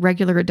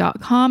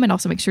richandregular.com, and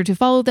also make sure to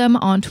follow them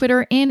on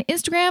Twitter and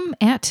Instagram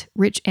at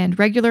Rich and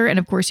Regular. And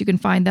of course, you can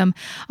find them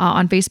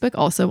on Facebook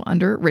also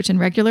under Rich and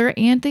Regular.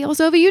 And they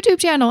also have a YouTube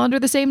channel under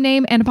the same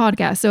name and a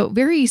podcast. So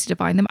very easy to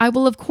find them. I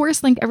will, of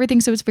course, link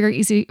everything so it's very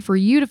easy for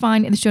you to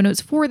find in the show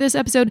notes for this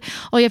episode.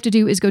 All you have to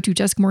do is go to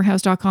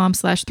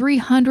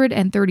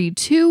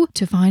jessicamorehouse.com/332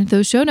 to find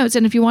those show notes.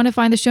 And if you want to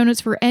find the show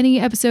notes for any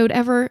episode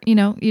ever, you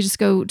just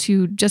go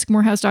to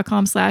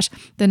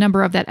jessicamorehouse.com/the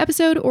number of that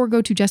episode, or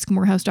go to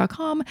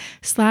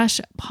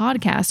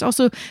jessicamorehouse.com/podcast.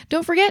 Also,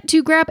 don't forget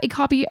to grab a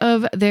copy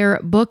of their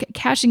book,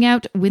 Cashing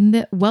Out, Win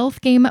the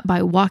Wealth Game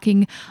by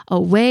Walking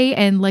Away.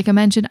 And like I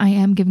mentioned, I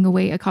am giving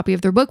away a copy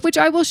of their book, which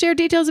I will share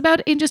details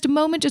about in just a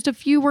moment. Just a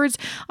few words.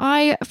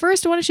 I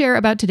first want to share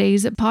about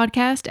today's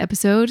podcast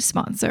episode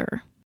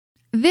sponsor.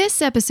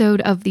 This episode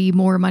of the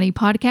More Money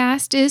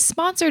podcast is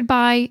sponsored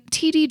by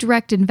TD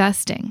Direct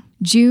Investing.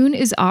 June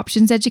is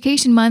Options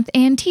Education Month,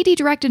 and TD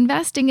Direct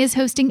Investing is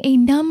hosting a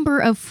number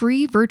of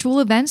free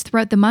virtual events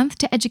throughout the month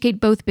to educate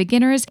both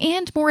beginners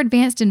and more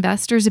advanced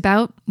investors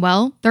about,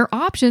 well, their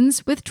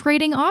options with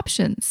trading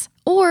options.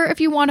 Or if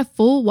you want a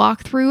full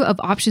walkthrough of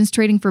options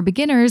trading for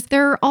beginners,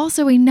 there are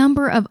also a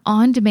number of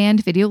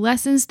on-demand video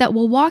lessons that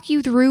will walk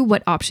you through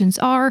what options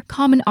are,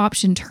 common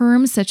option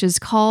terms such as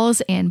calls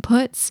and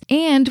puts,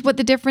 and what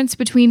the difference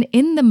between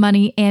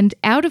in-the-money and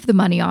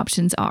out-of-the-money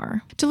options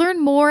are. To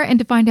learn more and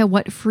to find out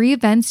what free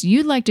events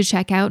you'd like to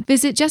check out,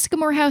 visit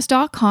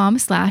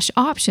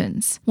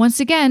jessicamorehouse.com/options. Once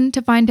again,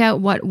 to find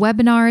out what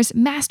webinars,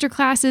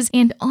 masterclasses,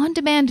 and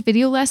on-demand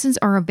video lessons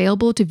are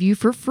available to view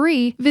for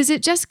free,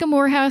 visit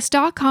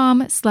jessicamorehouse.com/options.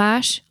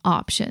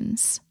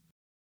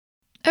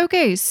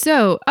 Okay,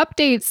 so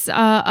updates.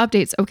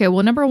 Okay,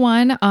 well, number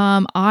one,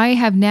 I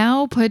have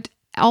now put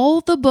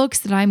all the books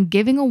that I'm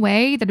giving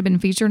away that have been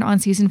featured on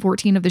season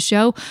 14 of the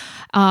show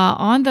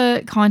on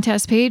the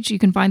contest page. You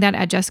can find that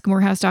at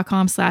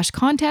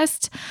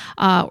jessicamorehouse.com/contest,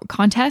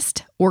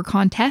 contest or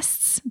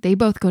contests. They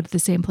both go to the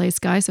same place,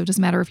 guys. So it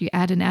doesn't matter if you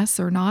add an S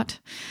or not.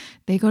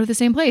 They go to the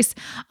same place.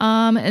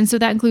 And so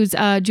that includes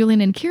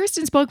Julien and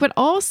Kiersten's book, but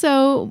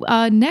also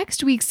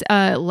next week's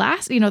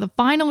the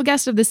final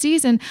guest of the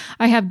season,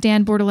 I have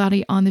Dan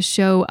Bortolotti on the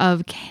show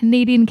of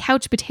Canadian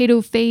couch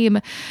potato fame.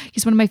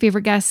 He's one of my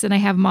favorite guests, and I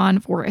have him on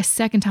for a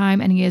second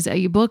time, and he has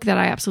a book that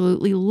I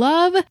absolutely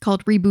love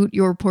called Reboot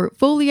Your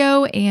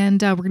Portfolio,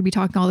 and we're going to be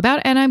talking all about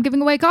it, and I'm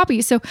giving away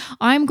copies. So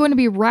I'm going to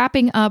be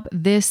wrapping up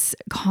this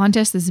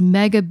contest, this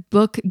mega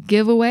book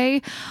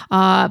giveaway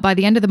by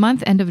the end of the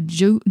month, end of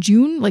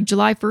June, like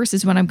July 1st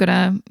is when I'm going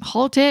to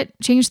halt it,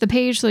 change the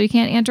page so you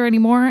can't enter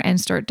anymore, and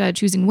start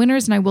choosing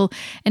winners. And I will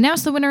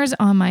announce the winners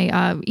on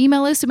my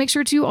email list. So make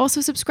sure to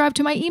also subscribe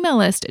to my email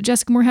list.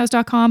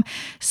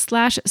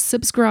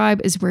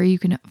 jessicamorehouse.com/subscribe is where you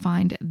can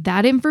find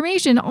that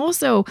information.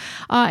 Also,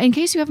 in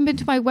case you haven't been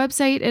to my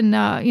website in,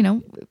 a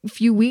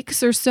few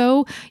weeks or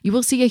so, you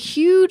will see a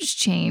huge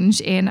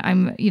change. And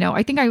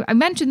I think I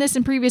mentioned this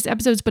in previous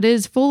episodes, but it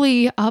is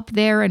fully up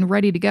there and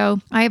ready to go.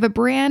 I have a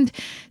brand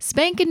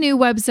spanking new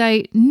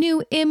website,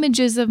 new images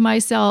of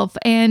myself,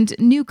 and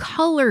new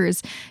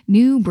colors,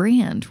 new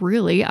brand,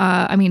 really.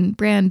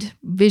 Brand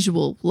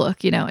visual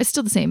look, it's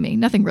still the same me.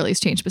 Nothing really has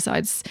changed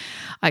besides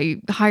I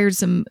hired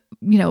some,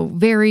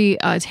 very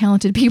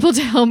talented people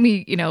to help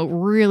me,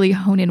 really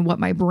hone in what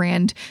my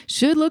brand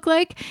should look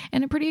like.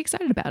 And I'm pretty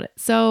excited about it.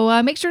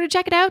 So make sure to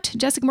check it out,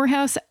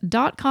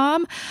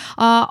 jessicamorehouse.com.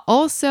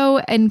 Also,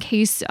 in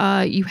case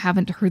you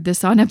haven't heard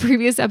this on a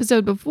previous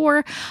episode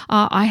before,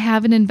 I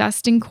have an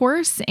investing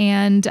course,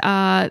 and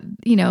I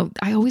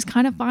always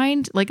kind of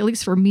find, like, at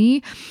least for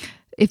me,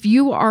 if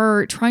you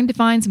are trying to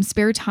find some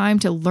spare time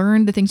to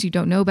learn the things you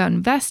don't know about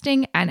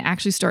investing and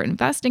actually start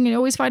investing, and you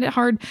always find it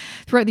hard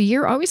throughout the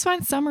year, I always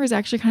find summer is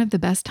actually kind of the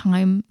best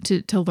time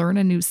to learn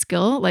a new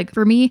skill. Like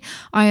for me,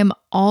 I am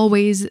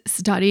always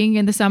studying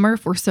in the summer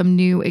for some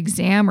new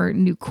exam or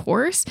new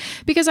course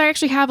because I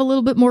actually have a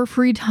little bit more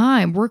free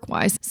time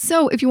work-wise.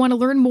 So if you want to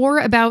learn more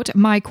about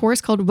my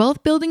course called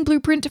Wealth Building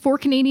Blueprint for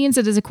Canadians,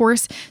 it is a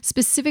course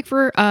specific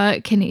for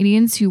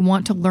Canadians who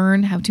want to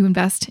learn how to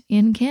invest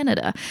in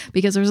Canada,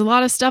 because there's a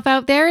lot of stuff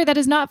out there that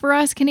is not for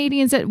us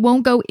Canadians that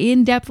won't go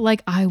in depth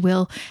like I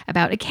will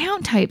about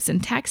account types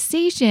and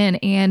taxation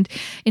and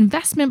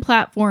investment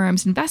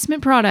platforms,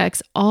 investment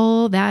products,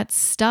 all that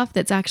stuff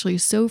that's actually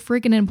so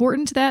freaking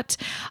important that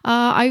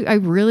I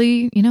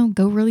really,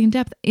 go really in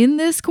depth. In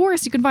this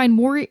course, you can find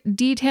more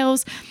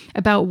details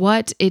about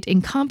what it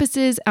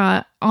encompasses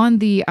on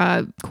the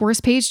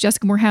course page.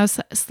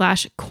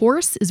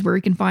 jessicamorehouse.com/course is where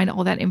you can find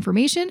all that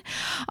information.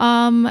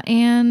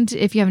 And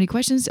if you have any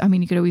questions,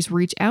 you could always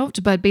reach out.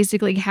 But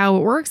basically how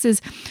it works is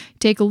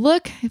take a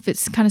look. If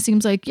it kind of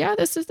seems like, yeah,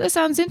 this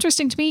sounds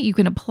interesting to me, you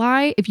can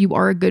apply. If you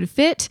are a good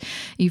fit,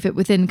 you fit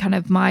within kind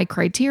of my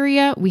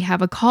criteria, we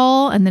have a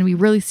call, and then we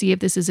really see if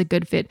this is a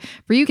good fit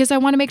for you, because I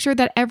want to make sure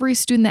that every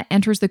student that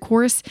enters the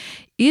course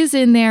is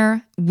in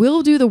there,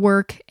 will do the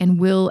work, and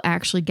will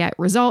actually get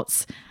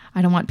results.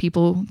 I don't want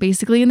people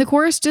basically in the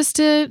course just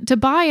to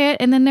buy it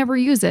and then never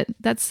use it.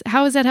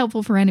 How is that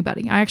helpful for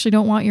anybody? I actually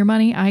don't want your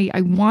money.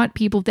 I want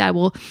people that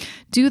will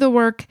do the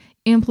work,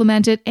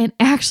 implement it, and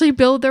actually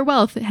build their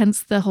wealth,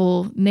 hence the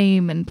whole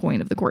name and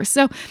point of the course.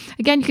 So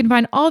again, you can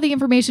find all the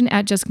information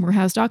at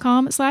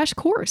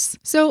jessicamorehouse.com/course.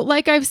 So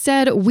like I've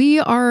said, we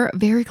are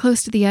very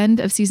close to the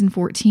end of season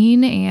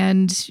 14,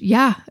 and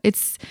yeah,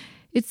 it's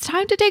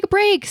time to take a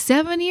break.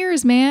 7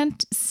 years, man.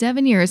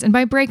 7 years. And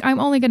by break, I'm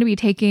only going to be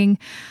taking,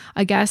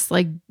 I guess,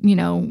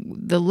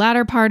 the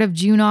latter part of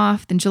June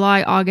off, then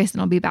July, August,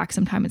 and I'll be back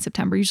sometime in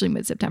September, usually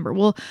mid-September.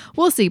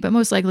 We'll see, but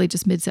most likely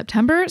just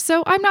mid-September.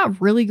 So I'm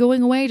not really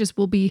going away, just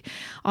we'll be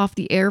off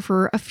the air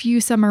for a few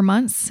summer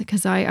months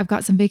because I've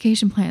got some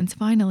vacation plans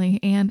finally,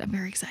 and I'm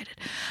very excited.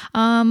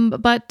 I'm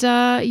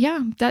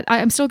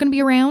still going to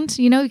be around.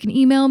 You can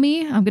email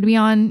me. I'm going to be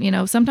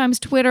on, sometimes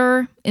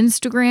Twitter,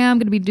 Instagram. I'm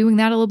going to be doing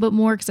that a little bit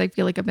more because I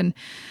feel like I've been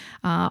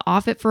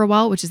off it for a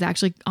while, which is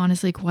actually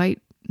honestly quite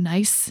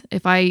nice.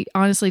 If I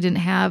honestly didn't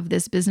have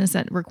this business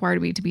that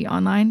required me to be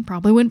online,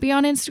 probably wouldn't be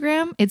on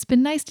Instagram. It's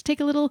been nice to take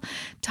a little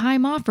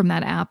time off from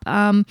that app.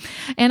 And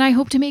I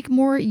hope to make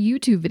more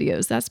YouTube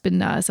videos. That's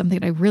been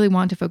something I really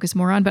want to focus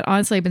more on. But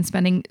honestly, I've been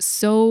spending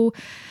so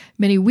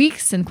many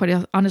weeks and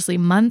quite honestly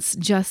months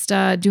just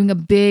doing a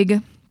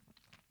big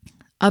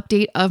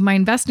update of my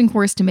investing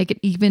course to make it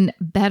even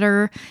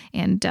better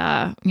and,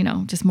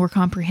 just more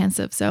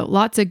comprehensive. So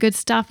lots of good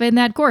stuff in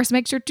that course.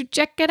 Make sure to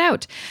check it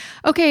out.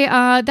 Okay,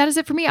 that is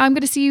it for me. I'm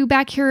going to see you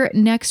back here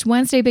next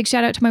Wednesday. Big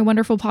shout out to my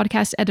wonderful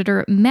podcast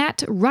editor,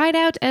 Matt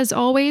Rideout, as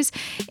always.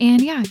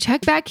 And yeah,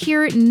 check back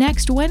here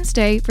next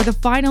Wednesday for the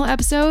final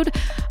episode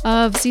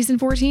of season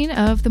 14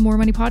 of the More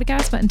Money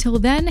Podcast. But until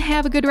then,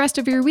 have a good rest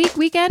of your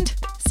weekend.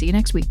 See you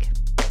next week.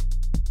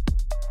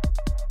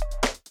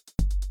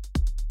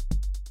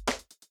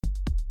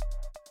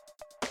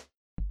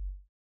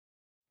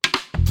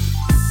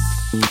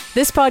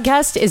 This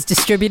podcast is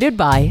distributed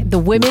by the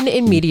Women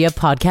in Media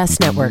Podcast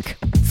Network.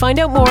 Find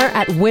out more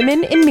at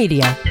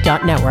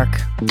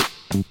womeninmedia.network.